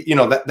could be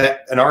that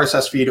an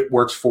RSS feed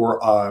works for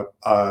a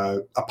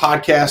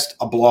podcast,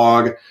 a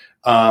blog,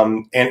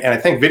 and I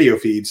think video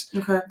feeds.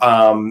 Okay.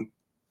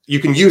 you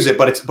can use it,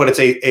 but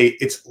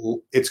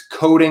it's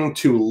coding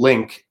to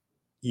link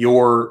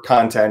your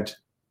content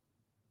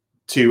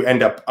to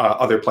end up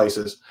other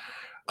places.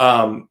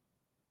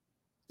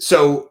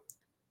 So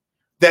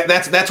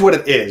that's what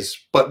it is.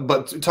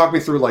 But talk me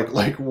through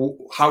like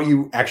how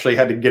you actually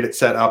had to get it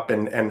set up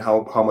and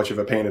how much of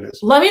a pain it is.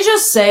 Let me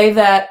just say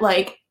that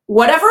like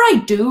whatever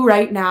I do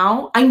right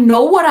now, I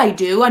know what I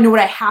do. I know what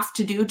I have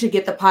to do to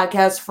get the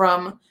podcast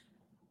from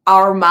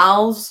our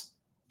mouths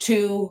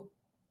to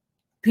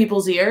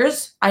people's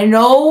ears. I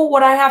know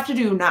what I have to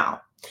do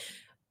now,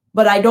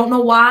 but I don't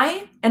know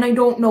why, and I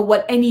don't know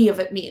what any of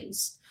it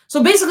means.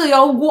 So basically,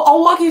 I'll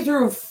walk you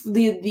through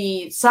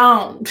the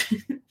sound.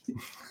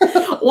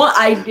 Well,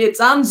 it's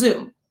on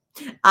Zoom.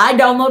 I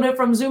download it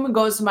from Zoom and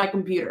goes to my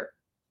computer.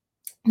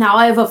 Now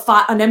I have an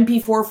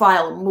MP4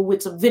 file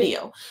with some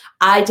video.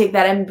 I take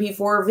that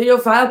MP4 video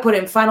file, put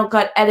it in Final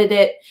Cut, edit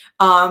it,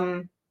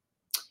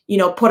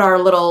 put our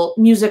little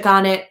music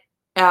on it,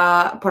 put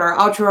our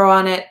outro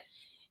on it,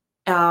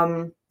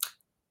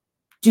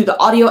 do the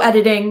audio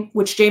editing,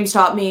 which James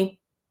taught me.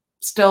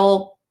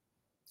 Still,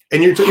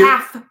 and you're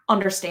half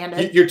understand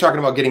it. You're talking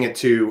about getting it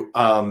to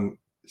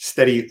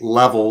steady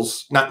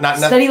levels, not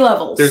steady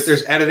levels.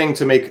 There's editing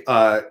to make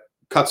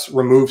cuts,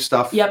 remove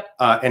stuff, yep,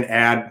 and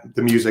add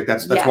the music.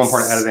 That's yes. One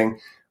part of editing.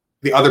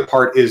 The other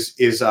part is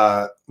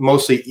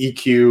mostly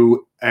EQ,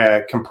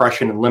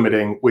 compression, and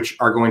limiting, which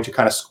are going to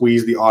kind of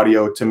squeeze the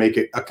audio to make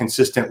it a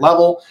consistent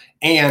level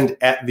and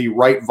at the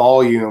right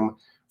volume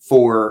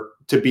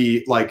to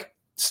be like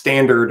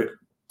standard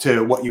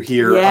to what you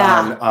hear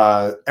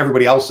on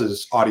everybody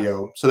else's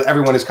audio, so that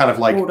everyone is kind of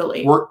like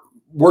totally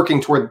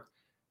working toward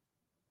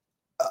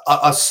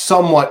a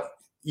somewhat,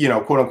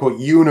 quote unquote,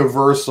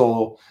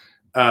 universal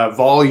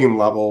volume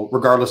level,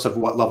 regardless of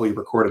what level you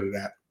recorded it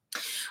at.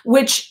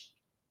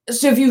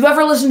 So if you've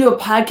ever listened to a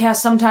podcast,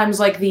 sometimes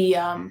like the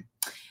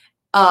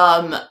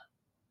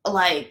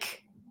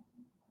like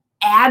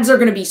ads are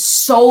going to be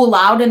so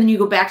loud, and then you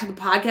go back to the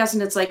podcast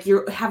and it's like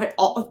you have it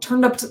all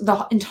turned up to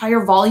the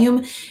entire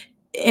volume,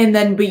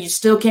 but you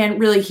still can't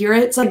really hear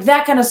it. It's like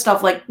that kind of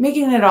stuff, like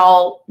making it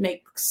all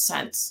make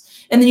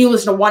sense. And then you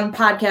listen to one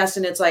podcast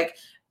and it's like,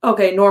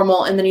 okay,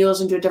 normal. And then you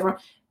listen to a different,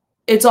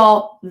 it's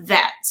all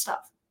that stuff.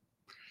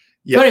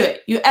 Yes. So anyway,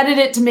 you edit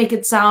it to make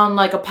it sound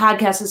like a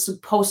podcast is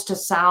supposed to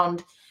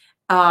sound.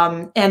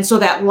 And so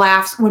that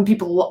laughs, when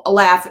people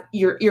laugh,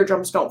 your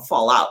eardrums don't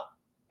fall out.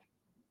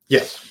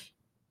 Yes.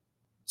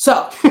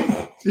 So.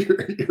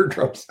 your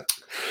eardrums.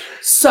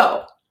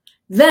 So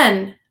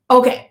then,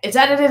 okay, it's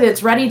edited.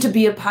 It's ready to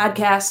be a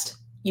podcast.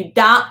 You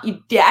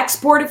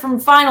export it from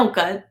Final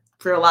Cut.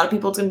 For a lot of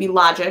people, it's going to be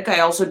Logic.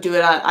 I also do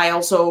it. I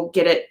also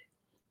get it.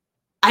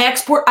 I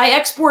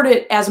export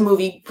it as a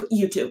movie,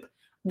 YouTube.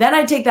 Then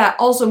I take that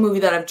also movie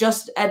that I've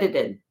just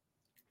edited,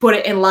 put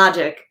it in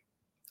Logic,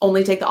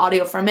 only take the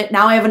audio from it.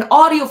 Now I have an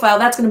audio file.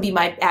 That's going to be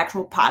my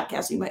actual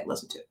podcast you might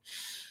listen to.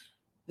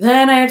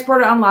 Then I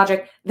export it on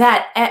Logic.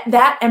 That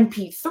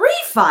MP3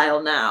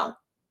 file now,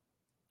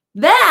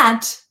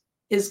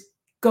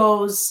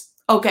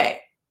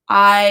 okay,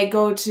 I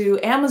go to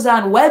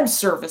Amazon Web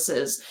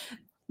Services.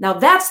 Now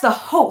that's the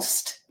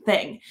host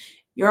thing.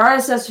 Your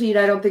RSS feed,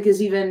 I don't think,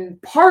 is even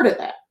part of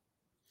that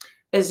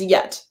as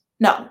yet.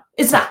 No,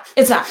 it's not.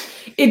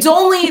 It's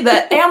only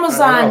the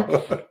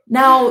Amazon.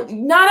 Now,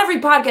 not every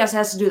podcast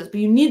has to do this,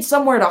 but you need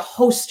somewhere to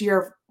host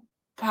your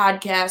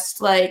podcast,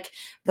 like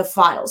the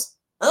files.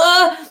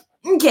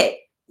 Okay.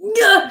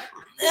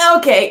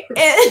 Okay.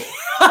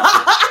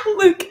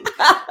 Luke.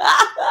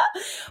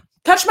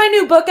 Touch My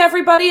New Book,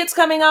 everybody. It's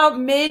coming out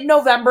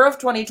mid-November of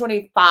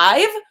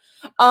 2025.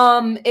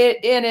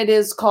 It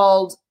is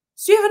called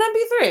So You Have an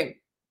MP3.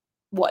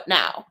 What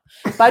Now?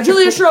 By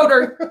Julia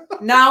Schroeder.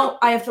 Now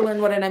I have to learn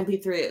what an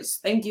MP3 is.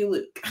 Thank you,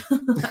 Luke.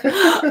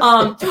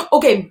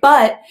 Okay,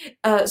 but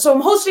so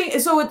I'm hosting,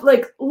 so it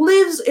like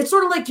lives, it's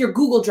sort of like your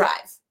Google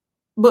Drive.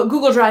 But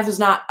Google Drive is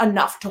not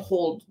enough to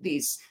hold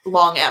these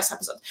long ass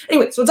episodes.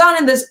 Anyway, so it's on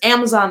in this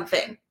Amazon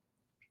thing.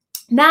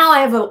 Now I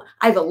have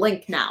a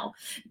link now.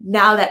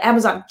 Now that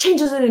Amazon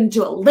changes it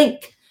into a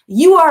link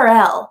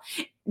URL,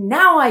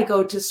 now I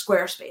go to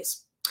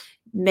Squarespace.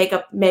 Make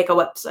a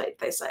website,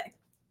 they say.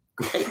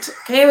 Great.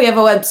 Okay, we have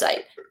a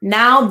website.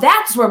 Now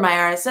that's where my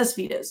RSS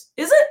feed is.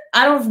 Is it?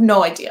 I don't have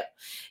no idea.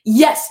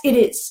 Yes, it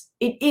is.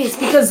 It is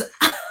because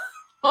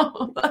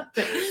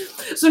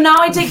so now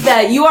I take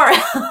that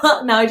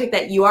URL. Now I take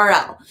that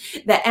URL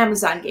that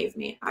Amazon gave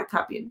me. I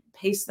copy and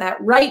paste that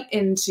right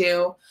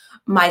into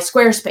my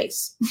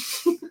Squarespace.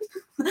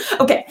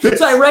 Okay,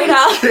 so I write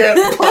out.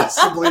 Can't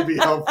possibly be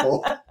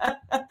helpful.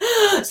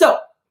 So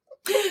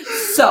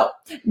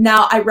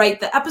now I write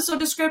the episode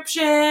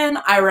description.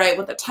 I write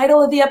what the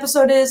title of the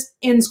episode is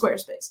in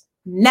Squarespace.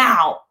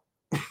 Now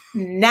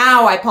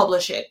I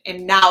publish it,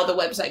 and now the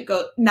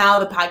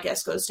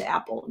podcast goes to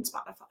Apple and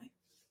Spotify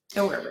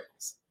and wherever it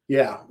is.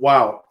 Yeah,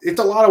 wow, it's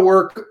a lot of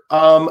work.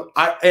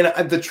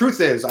 The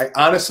truth is, I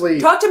honestly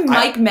talk to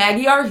Mike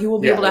Magyar. He will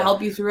be able to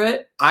help you through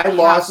it. I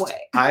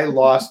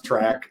lost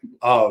track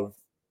of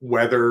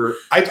whether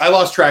I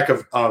lost track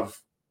of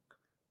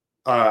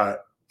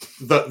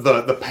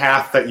the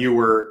path that you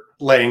were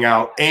laying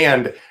out,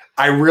 and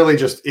I really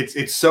just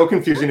it's so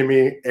confusing to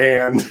me,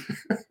 and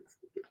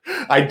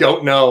I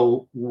don't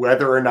know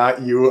whether or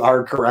not you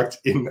are correct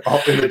in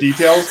the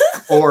details,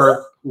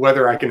 or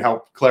whether I can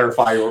help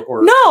clarify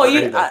or no,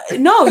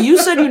 you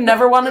said you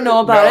never want to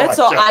know about it,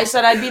 so I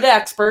said I'd be the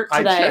expert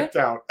today. I checked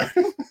out.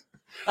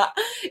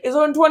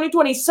 So in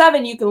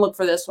 2027, you can look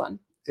for this one.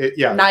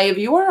 Yeah. Now, if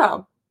you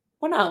were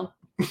no.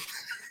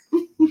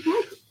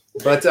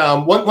 But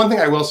one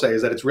thing I will say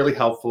is that it's really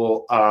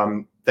helpful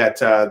that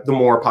the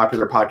more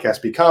popular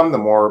podcasts become, the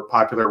more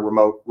popular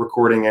remote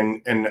recording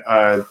and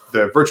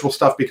the virtual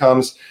stuff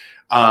becomes,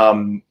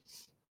 that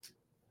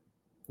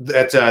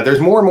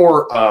there's more and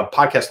more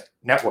podcast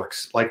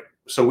networks. Like,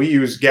 so we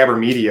use Gabber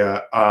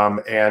Media,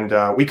 and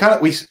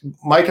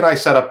Mike and I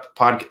set up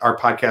our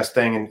podcast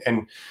thing,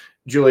 and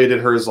Julia did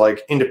hers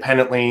like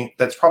independently.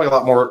 That's probably a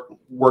lot more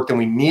work than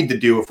we need to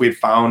do if we had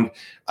found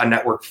a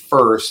network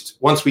first.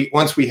 Once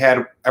we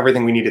had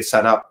everything we needed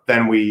set up,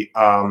 then we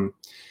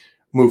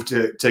moved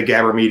to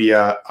Gabber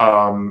Media,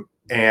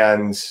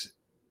 and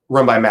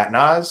run by Matt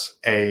Nas,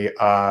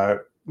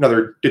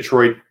 another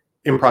Detroit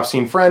improv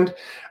scene friend.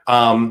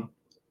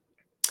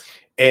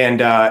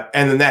 And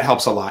then that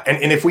helps a lot.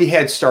 And if we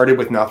had started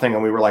with nothing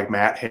and we were like,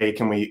 Matt, hey,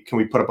 can we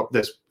put up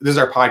this is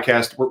our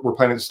podcast. We're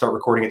planning to start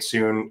recording it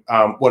soon.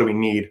 What do we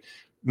need?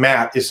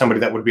 Matt is somebody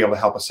that would be able to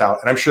help us out.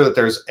 And I'm sure that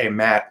there's a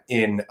Matt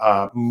in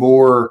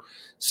more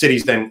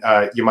cities than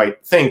you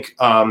might think,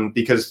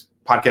 because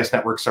podcast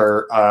networks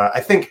are, I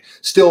think,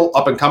 still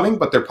up and coming,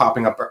 but they're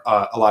popping up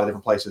a lot of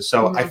different places.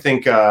 So I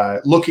think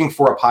looking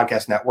for a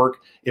podcast network,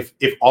 if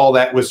all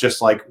that was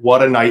just like,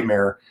 what a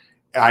nightmare,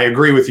 I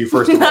agree with you,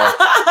 first of all.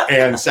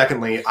 And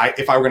secondly,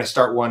 if I were going to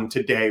start one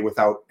today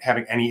without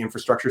having any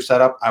infrastructure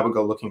set up, I would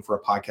go looking for a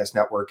podcast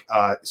network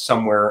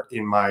somewhere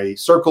in my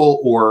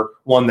circle, or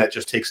one that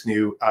just takes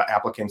new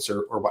applicants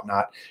or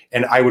whatnot.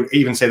 And I would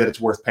even say that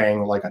it's worth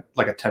paying like a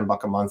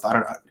 $10 a month. I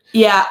don't know.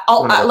 Yeah,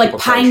 like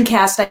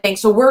Pinecast, I think.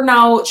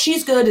 So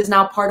She's Good is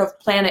now part of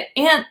Planet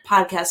Ant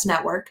Podcast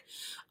Network.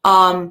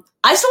 I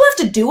still have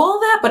to do all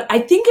that, but I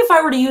think if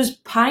I were to use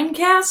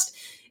Pinecast,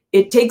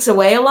 it takes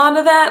away a lot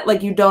of that.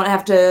 Like, you don't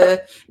have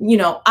to,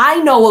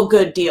 I know a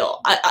good deal.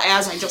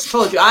 As I just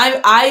told you,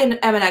 I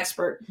am an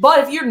expert. But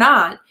if you're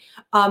not,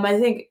 I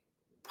think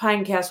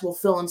Pinecast will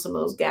fill in some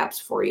of those gaps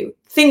for you.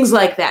 Things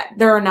like that.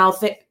 There are now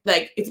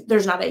like, if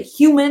there's not a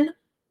human,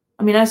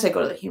 I say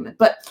go to the human,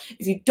 but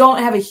if you don't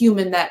have a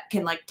human that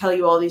can like tell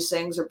you all these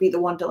things or be the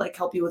one to like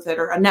help you with it,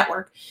 or a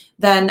network,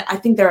 then I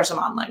think there are some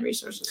online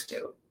resources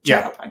too.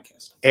 Yeah,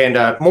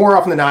 and more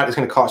often than not, it's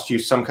going to cost you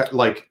some kind,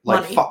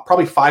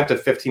 probably $5 to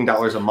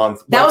 $15 a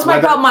month. That was my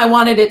problem. I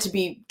wanted it to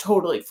be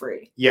totally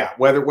free. Yeah,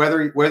 whether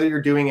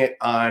you're doing it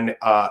on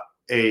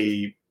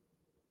a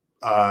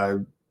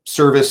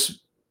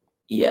service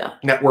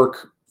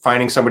network,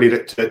 finding somebody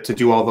to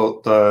do all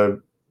the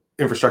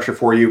infrastructure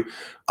for you,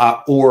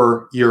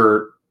 or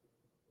you're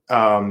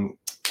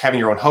having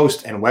your own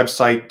host and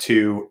website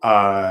to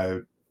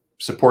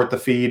support the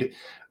feed.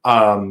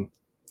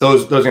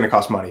 Those are going to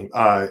cost money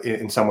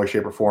in some way,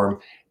 shape, or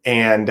form.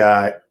 And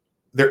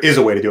there is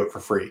a way to do it for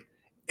free.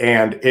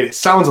 And it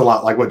sounds a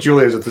lot like what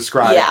Julia has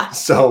described. Yeah.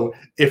 So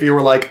if you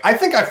were like, I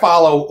think I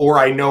follow or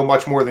I know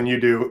much more than you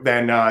do,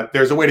 then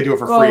there's a way to do it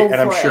for free. And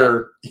I'm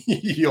sure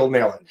you'll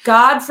nail it.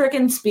 God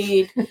freaking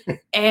speed.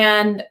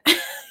 And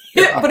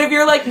but if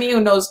you're like me,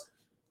 who knows,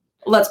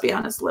 let's be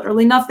honest,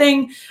 literally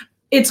nothing,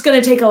 it's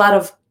going to take a lot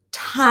of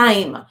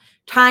time.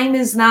 Time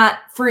is not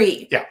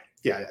free. Yeah.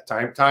 Yeah,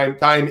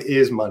 time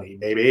is money,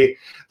 baby.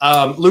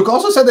 Luke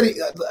also said that he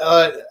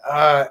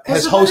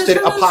has hosted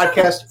a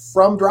podcast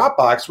from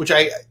Dropbox, which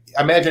I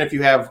imagine if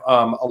you have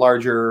a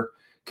larger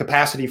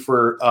capacity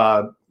for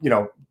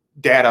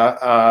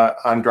data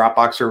on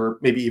Dropbox or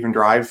maybe even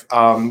Drive,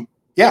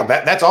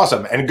 that's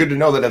awesome and good to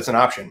know that that's an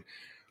option.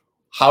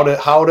 How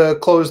to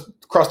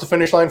cross the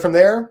finish line from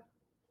there?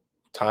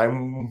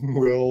 Time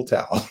will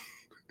tell.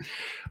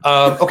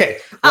 Okay,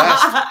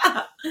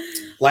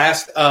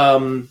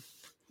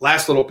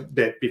 last little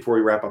bit before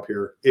we wrap up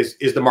here is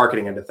the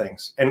marketing end of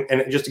things. And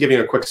just to give you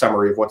a quick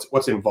summary of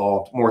what's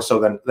involved, more so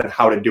than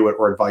how to do it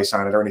or advice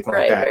on it or anything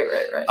like that.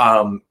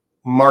 Right.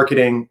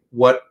 Marketing,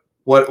 what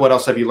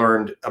else have you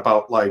learned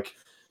about like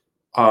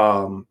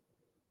the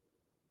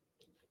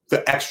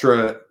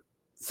extra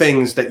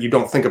things that you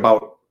don't think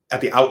about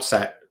at the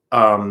outset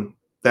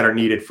that are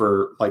needed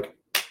for like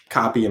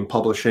copy and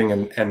publishing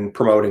and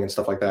promoting and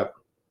stuff like that?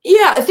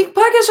 Yeah, I think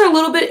podcasts are a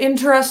little bit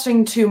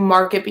interesting to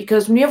market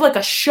because when you have like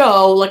a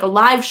show, like a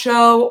live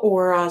show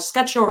or a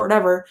sketch show or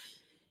whatever,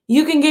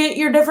 you can get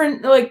your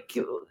different like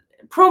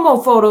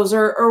promo photos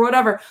or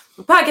whatever.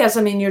 With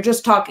podcasts, you're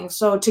just talking.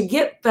 So to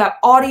get that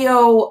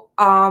audio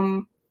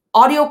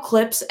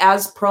clips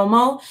as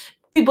promo,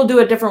 people do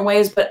it different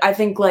ways, but I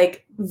think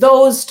like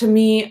those to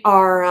me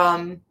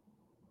are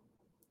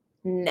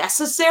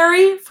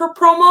necessary for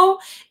promo,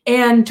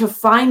 and to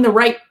find the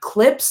right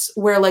clips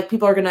where like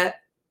people are going to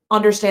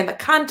understand the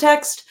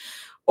context,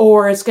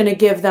 or it's going to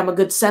give them a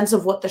good sense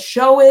of what the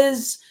show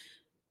is,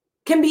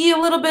 can be a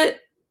little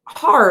bit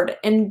hard.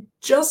 And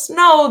just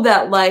know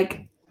that,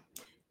 like,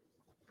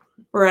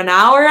 for an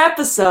hour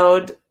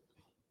episode,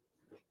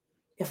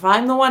 if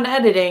I'm the one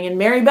editing and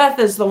Mary Beth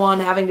is the one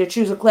having to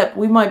choose a clip,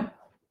 we might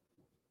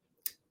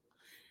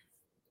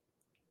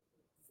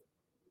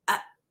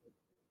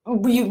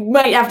you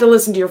might have to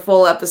listen to your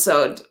full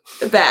episode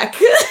back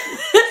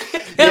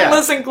and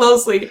listen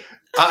closely.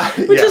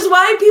 Which is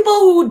why people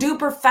who do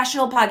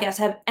professional podcasts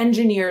have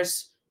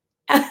engineers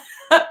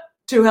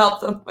to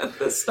help them with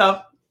this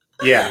stuff.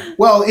 Yeah.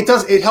 Well,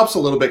 it helps a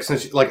little bit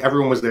since like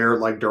everyone was there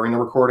like during the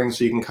recording,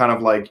 so you can kind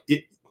of like true.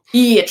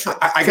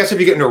 I guess if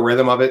you get into a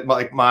rhythm of it,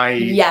 like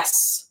kind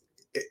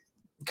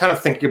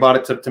of thinking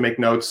about it to make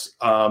notes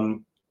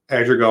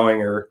as you're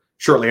going or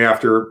shortly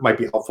after might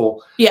be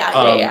helpful.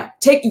 Yeah.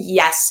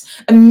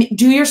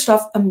 Do your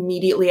stuff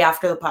immediately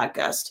after the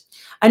podcast.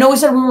 I know we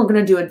said we weren't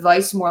going to do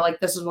advice, more like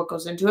this is what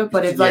goes into it,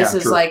 but advice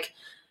is like,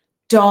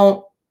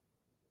 don't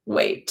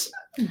wait.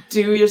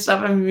 Do your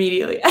stuff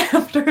immediately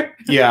after.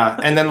 Yeah,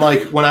 and then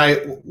like when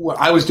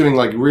I was doing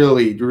like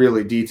really,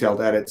 really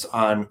detailed edits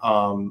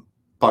on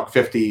Buck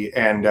 50,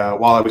 and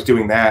while I was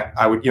doing that,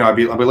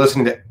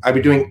 I'd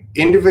be doing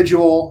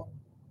individual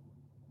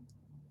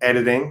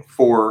editing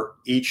for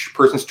each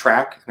person's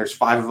track. And there's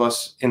 5 of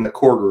us in the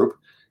core group,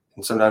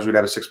 and sometimes we'd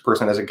have a 6th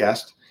person as a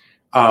guest.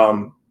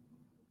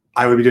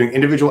 I would be doing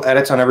individual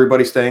edits on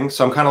everybody's thing.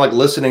 So I'm kind of like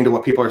listening to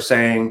what people are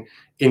saying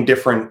in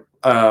different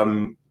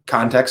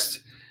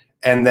contexts.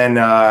 And then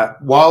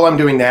while I'm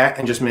doing that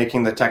and just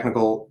making the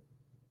technical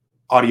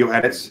audio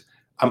edits,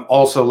 I'm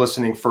also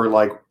listening for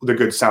like the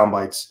good sound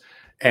bites.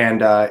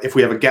 And if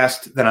we have a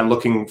guest, then I'm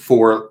looking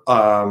for,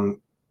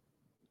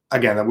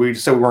 again, we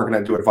said we weren't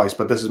going to do advice,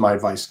 but this is my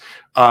advice.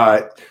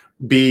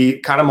 Be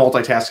kind of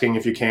multitasking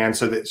if you can,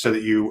 so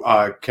that you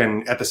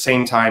can at the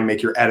same time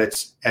make your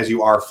edits as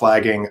you are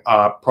flagging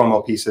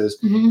promo pieces.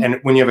 Mm-hmm. And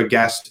when you have a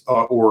guest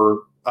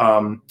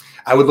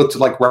I would look to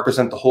like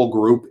represent the whole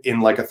group in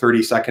like a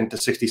 30-second to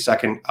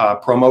 60-second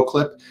promo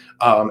clip.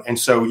 And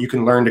so you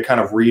can learn to kind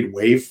of read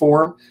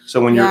waveform.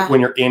 So when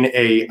you're in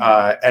a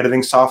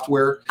editing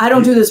software, I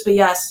don't do this, but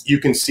yes, you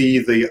can see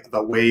the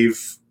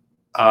wave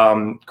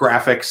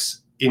graphics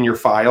in your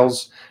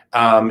files.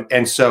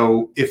 And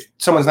so if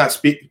someone's not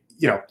speaking,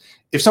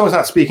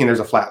 there's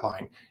a flat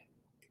line.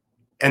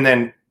 And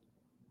then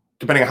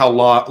depending on how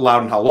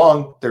loud and how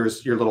long,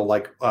 there's your little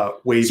like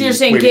wavy. So you're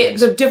saying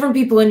the different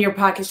people in your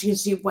podcast, you can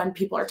see when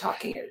people are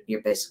talking.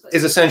 You're basically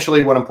is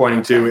essentially what I'm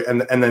pointing to.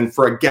 And then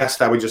for a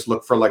guest, I would just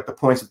look for like the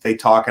points that they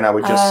talk, and I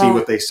would just see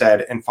what they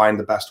said and find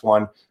the best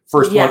one.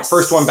 First one,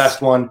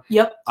 best one.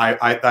 Yep.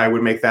 I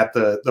would make that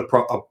a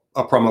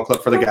promo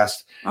clip for the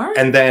guest. All right.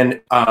 And then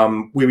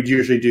we would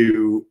usually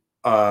do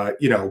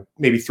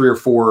maybe 3 or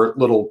 4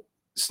 little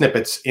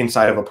snippets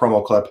inside of a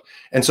promo clip.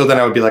 And so then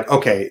I would be like,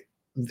 okay,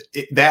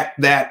 that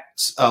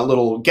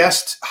little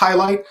guest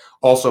highlight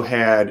also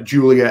had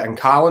Julia and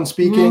Colin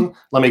speaking. Mm-hmm.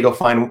 Let me go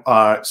find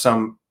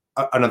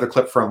another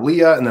clip from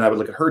Leah, and then I would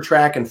look at her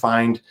track and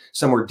find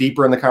somewhere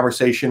deeper in the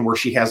conversation where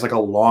she has like a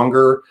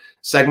longer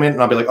segment,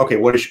 and I'll be like, okay,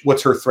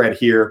 what's her thread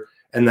here?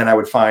 And then I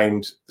would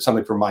find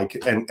something from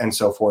Mike and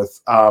so forth.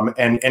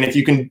 And if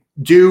you can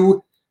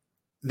do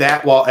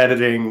that while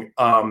editing,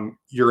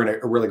 you're in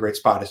a really great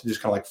spot. Is to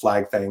just kind of like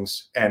flag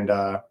things and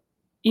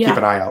keep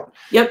an eye out.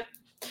 Yep.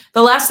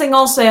 The last thing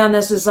I'll say on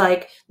this is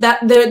like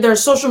that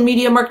there's social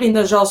media marketing.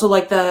 There's also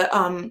like the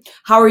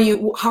how are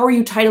you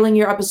titling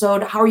your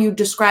episode? How are you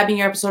describing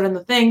your episode in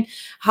the thing?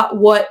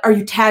 What are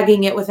you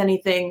tagging it with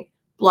anything?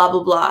 Blah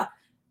blah blah.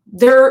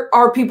 There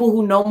are people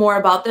who know more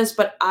about this,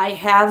 but I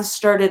have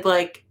started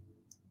like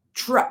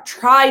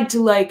tried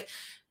to like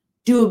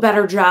do a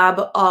better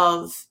job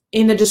of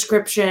in the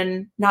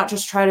description, not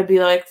just try to be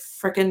like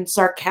freaking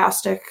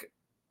sarcastic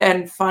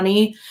and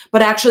funny,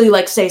 but actually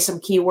like say some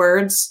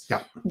keywords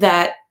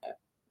that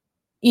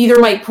either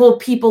might pull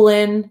people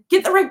in,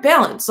 get the right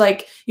balance.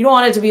 Like you don't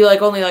want it to be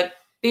like only like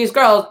these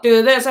girls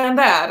do this and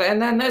that,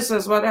 and then this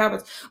is what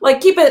happens.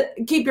 Like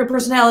keep your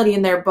personality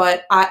in there.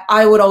 But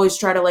I would always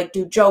try to like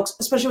do jokes,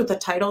 especially with the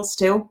titles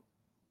too.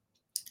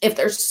 If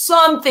there's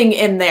something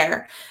in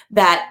there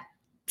that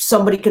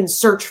somebody can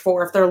search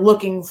for, if they're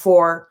looking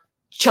for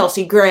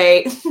Chelsea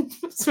Gray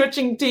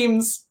switching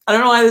teams. I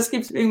don't know why this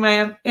keeps being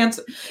my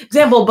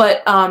example,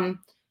 but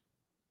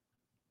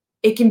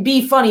it can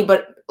be funny,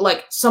 but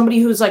like somebody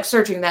who's like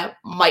searching that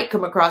might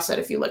come across it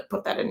if you like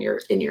put that in your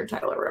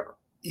title or whatever.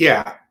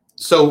 Yeah.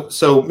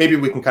 So maybe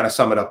we can kind of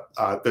sum it up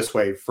this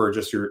way for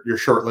just your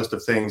short list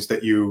of things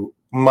that you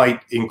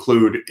might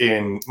include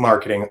in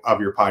marketing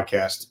of your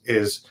podcast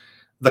is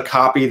the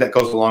copy that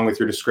goes along with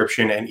your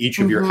description and each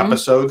of your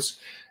episodes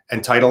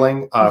and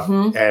titling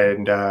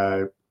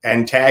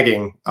and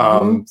tagging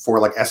for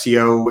like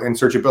SEO and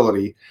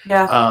searchability.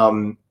 Yeah.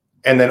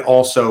 And then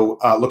also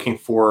looking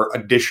for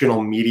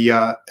additional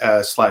media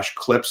 /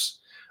 clips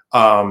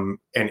and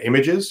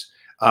images.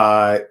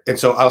 And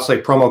so I'll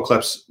say promo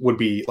clips would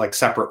be like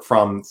separate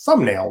from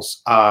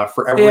thumbnails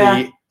for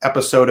every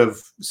episode of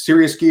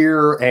Serious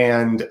Gear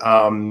and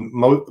our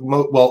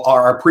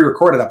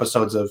pre-recorded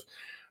episodes of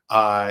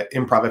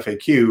Improv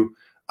FAQ.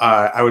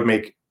 I would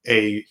make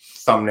a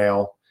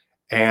thumbnail,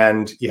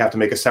 and you have to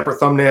make a separate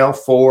thumbnail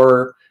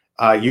for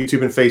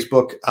YouTube and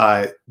Facebook,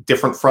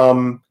 different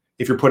from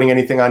if you're putting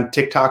anything on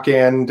TikTok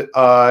and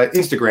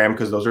Instagram,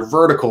 because those are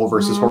vertical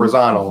versus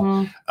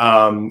horizontal.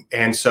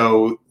 And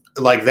so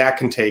like that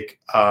can take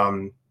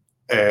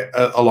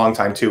a long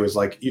time too, is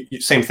like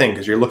same thing,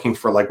 because you're looking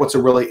for like what's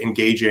a really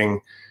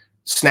engaging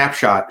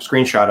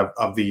screenshot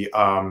of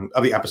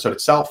the episode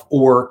itself,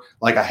 or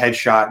like a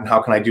headshot, and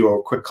how can I do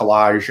a quick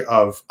collage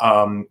of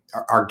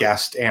our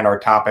guest and our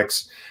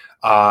topics,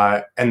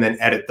 and then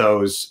edit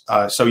those.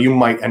 So you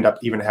might end up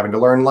even having to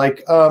learn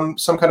like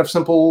some kind of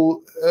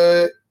simple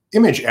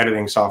image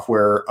editing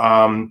software.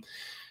 And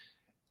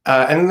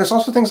then there's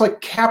also things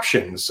like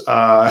captions,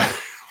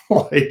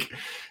 like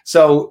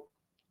so.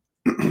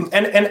 And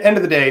end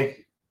of the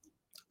day,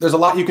 there's a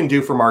lot you can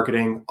do for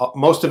marketing.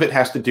 Most of it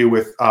has to do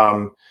with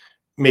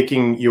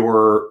making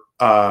your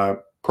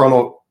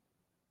promo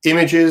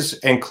images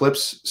and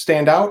clips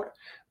stand out,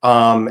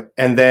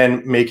 and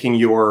then making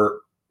your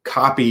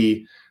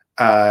copy,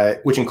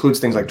 which includes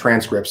things like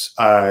transcripts,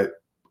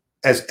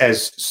 as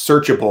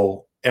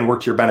searchable and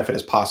work to your benefit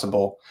as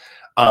possible.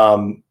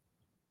 And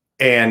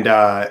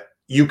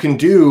you can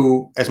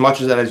do as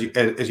much of that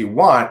as you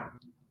want.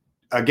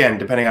 Again,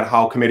 depending on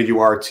how committed you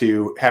are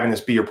to having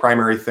this be your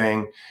primary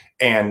thing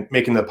and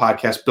making the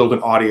podcast build an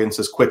audience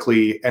as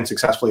quickly and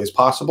successfully as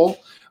possible.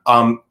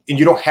 And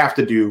you don't have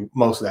to do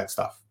most of that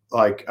stuff.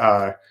 Like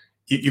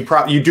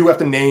you do have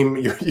to name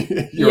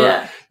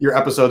your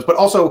episodes, but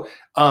also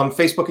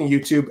Facebook and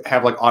YouTube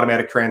have like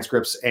automatic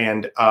transcripts,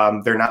 and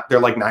they're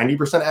like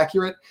 90%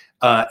 accurate.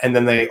 And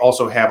then they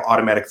also have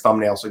automatic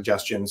thumbnail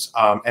suggestions.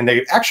 And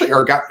they actually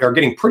are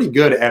getting pretty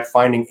good at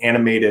finding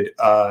animated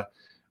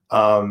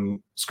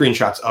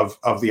screenshots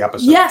of the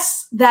episode.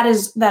 Yes, that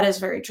is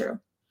very true.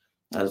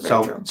 That is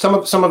very true.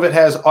 Some of it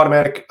has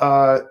automatic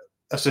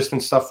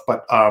assistant stuff,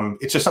 but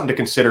it's just something to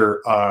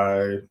consider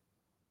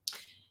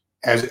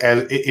as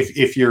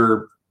if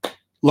you're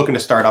looking to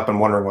start up and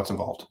wondering what's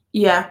involved.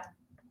 Yeah.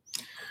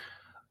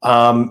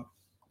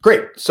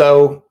 Great.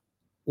 So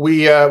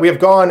we have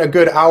gone a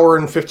good hour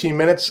and 15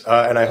 minutes,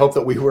 and I hope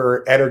that we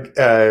were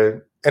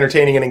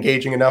entertaining and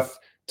engaging enough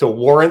to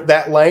warrant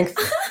that length.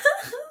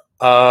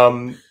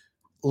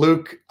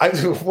 Luke,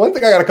 one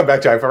thing I got to come back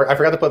to, I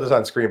forgot to put this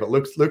on screen, but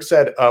Luke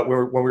said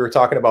when we were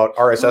talking about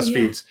RSS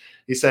feeds,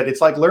 he said,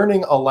 it's like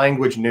learning a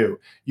language new.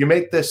 You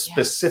make this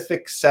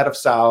specific set of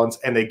sounds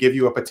and they give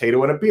you a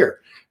potato and a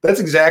beer. That's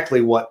exactly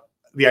what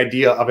the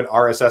idea of an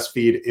RSS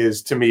feed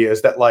is to me,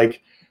 is that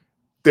like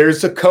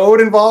there's a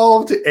code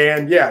involved,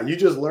 and you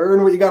just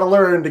learn what you got to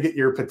learn to get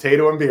your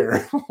potato and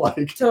beer.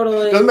 Like,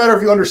 totally. It doesn't matter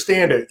if you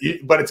understand it,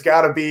 but it's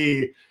got to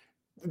be,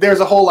 there's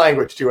a whole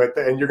language to it,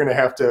 and you're going to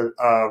have to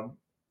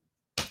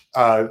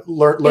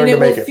learn to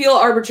make it. It will feel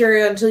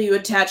arbitrary until you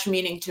attach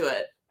meaning to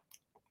it.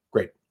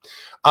 Great.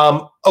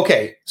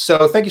 Okay,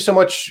 so thank you so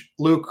much,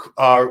 Luke.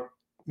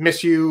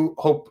 Miss you.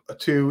 Hope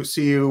to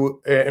see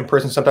you in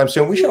person sometime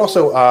soon. We should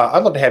also,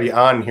 I'd love to have you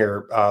on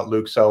here,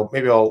 Luke. So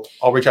maybe I'll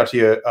reach out to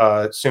you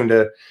soon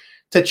to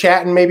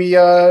chat and maybe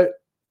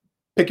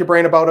pick your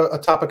brain about a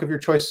topic of your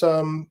choice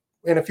in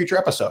a future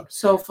episode.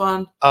 So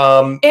fun.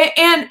 And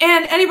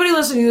anybody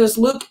listening to this,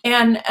 Luke,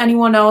 and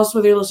anyone else,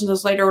 whether you listen to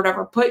this later or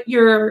whatever, plug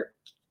your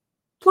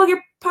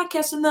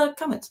podcast in the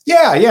comments.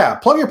 Yeah.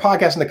 Plug your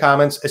podcast in the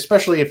comments,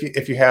 especially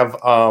if you have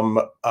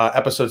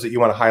episodes that you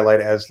want to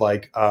highlight as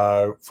like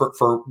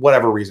for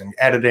whatever reason,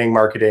 editing,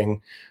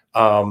 marketing.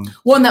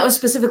 One that was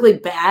specifically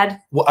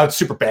bad. Well, a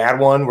super bad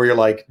one where you're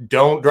like,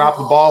 don't drop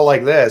the ball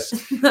like this.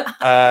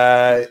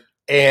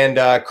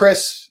 And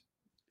Chris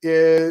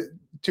tuned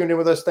in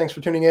with us. Thanks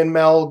for tuning in.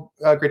 Mel,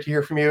 great to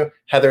hear from you.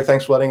 Heather,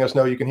 thanks for letting us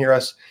know you can hear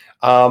us.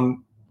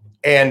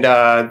 And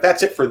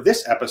that's it for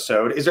this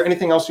episode. Is there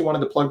anything else you wanted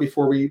to plug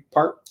before we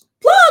part?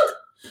 Plug!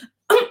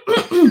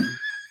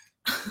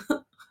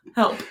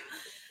 Help.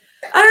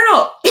 I don't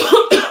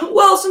know.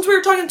 Well, since we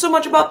were talking so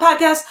much about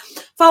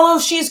podcasts, follow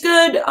She's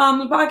Good,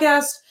 the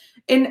podcast,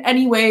 in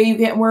any way you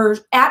can. We're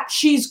at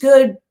She's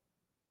Good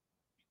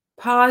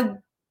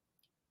Podcast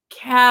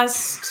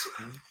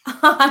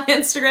on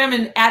Instagram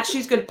and at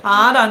She's Good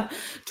Pod on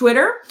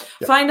Twitter.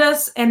 Yep. Find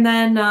us, and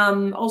then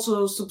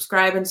also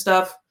subscribe and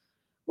stuff.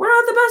 We're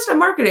not the best at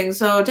marketing,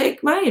 so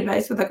take my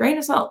advice with a grain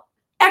of salt.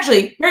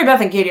 Actually, Mary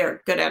Beth and Katie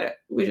are good at it.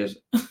 We just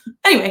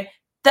anyway.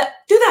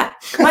 Do that.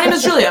 My name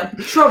is Julia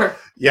Schroeder.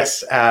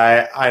 Yes,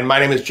 and my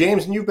name is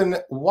James, and you've been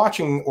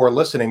watching or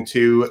listening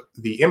to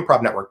the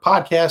Improv Network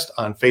podcast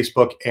on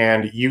Facebook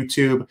and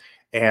YouTube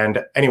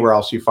and anywhere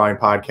else you find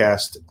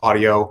podcast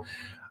audio.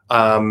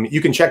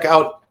 You can check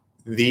out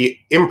the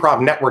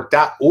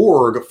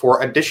improvnetwork.org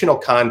for additional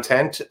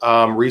content,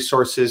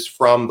 resources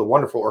from the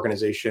wonderful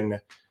organization,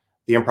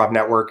 the Improv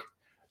Network,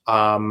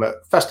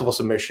 festival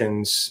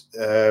submissions,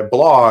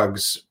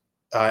 blogs,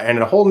 and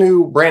a whole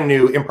brand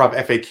new Improv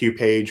FAQ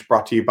page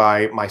brought to you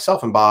by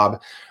myself and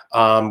Bob,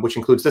 which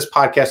includes this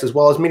podcast as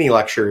well as mini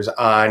lectures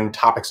on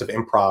topics of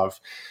improv.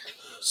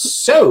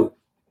 So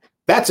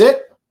that's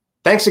it.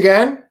 Thanks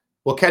again.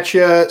 We'll catch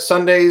you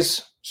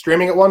Sundays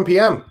Streaming at 1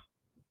 p.m.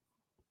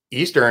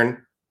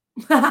 Eastern.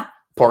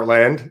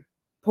 Portland.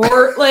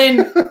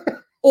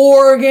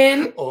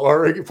 Oregon.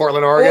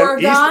 Portland, Oregon.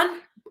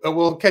 Oregon.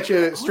 We'll catch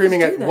you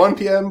streaming at 1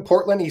 p.m.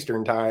 Portland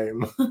Eastern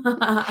time.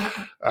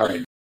 All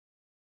right.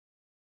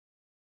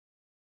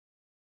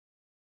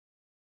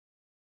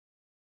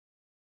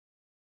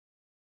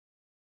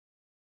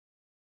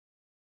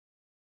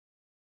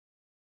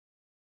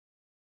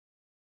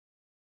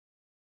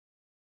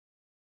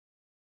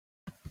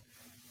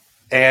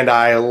 And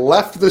I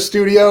left the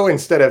studio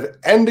instead of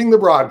ending the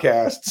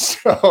broadcast.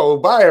 So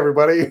bye,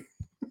 everybody.